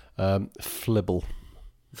podcast? Flibble.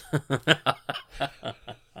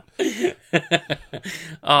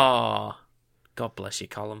 Oh, God bless you,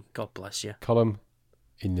 Colin. God bless you. Colin,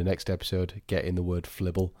 in the next episode, get in the word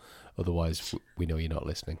flibble. Otherwise, we know you're not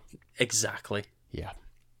listening. Exactly. Yeah.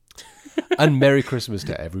 And Merry Christmas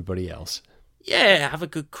to everybody else. Yeah, have a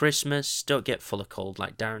good Christmas. Don't get full of cold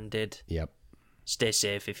like Darren did. Yep. Stay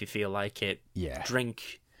safe if you feel like it. Yeah.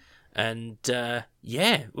 Drink. And,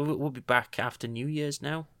 yeah, we'll be back after New Year's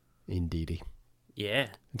now. Indeedy. Yeah.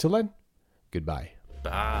 Until then, goodbye.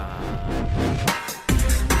 Bye.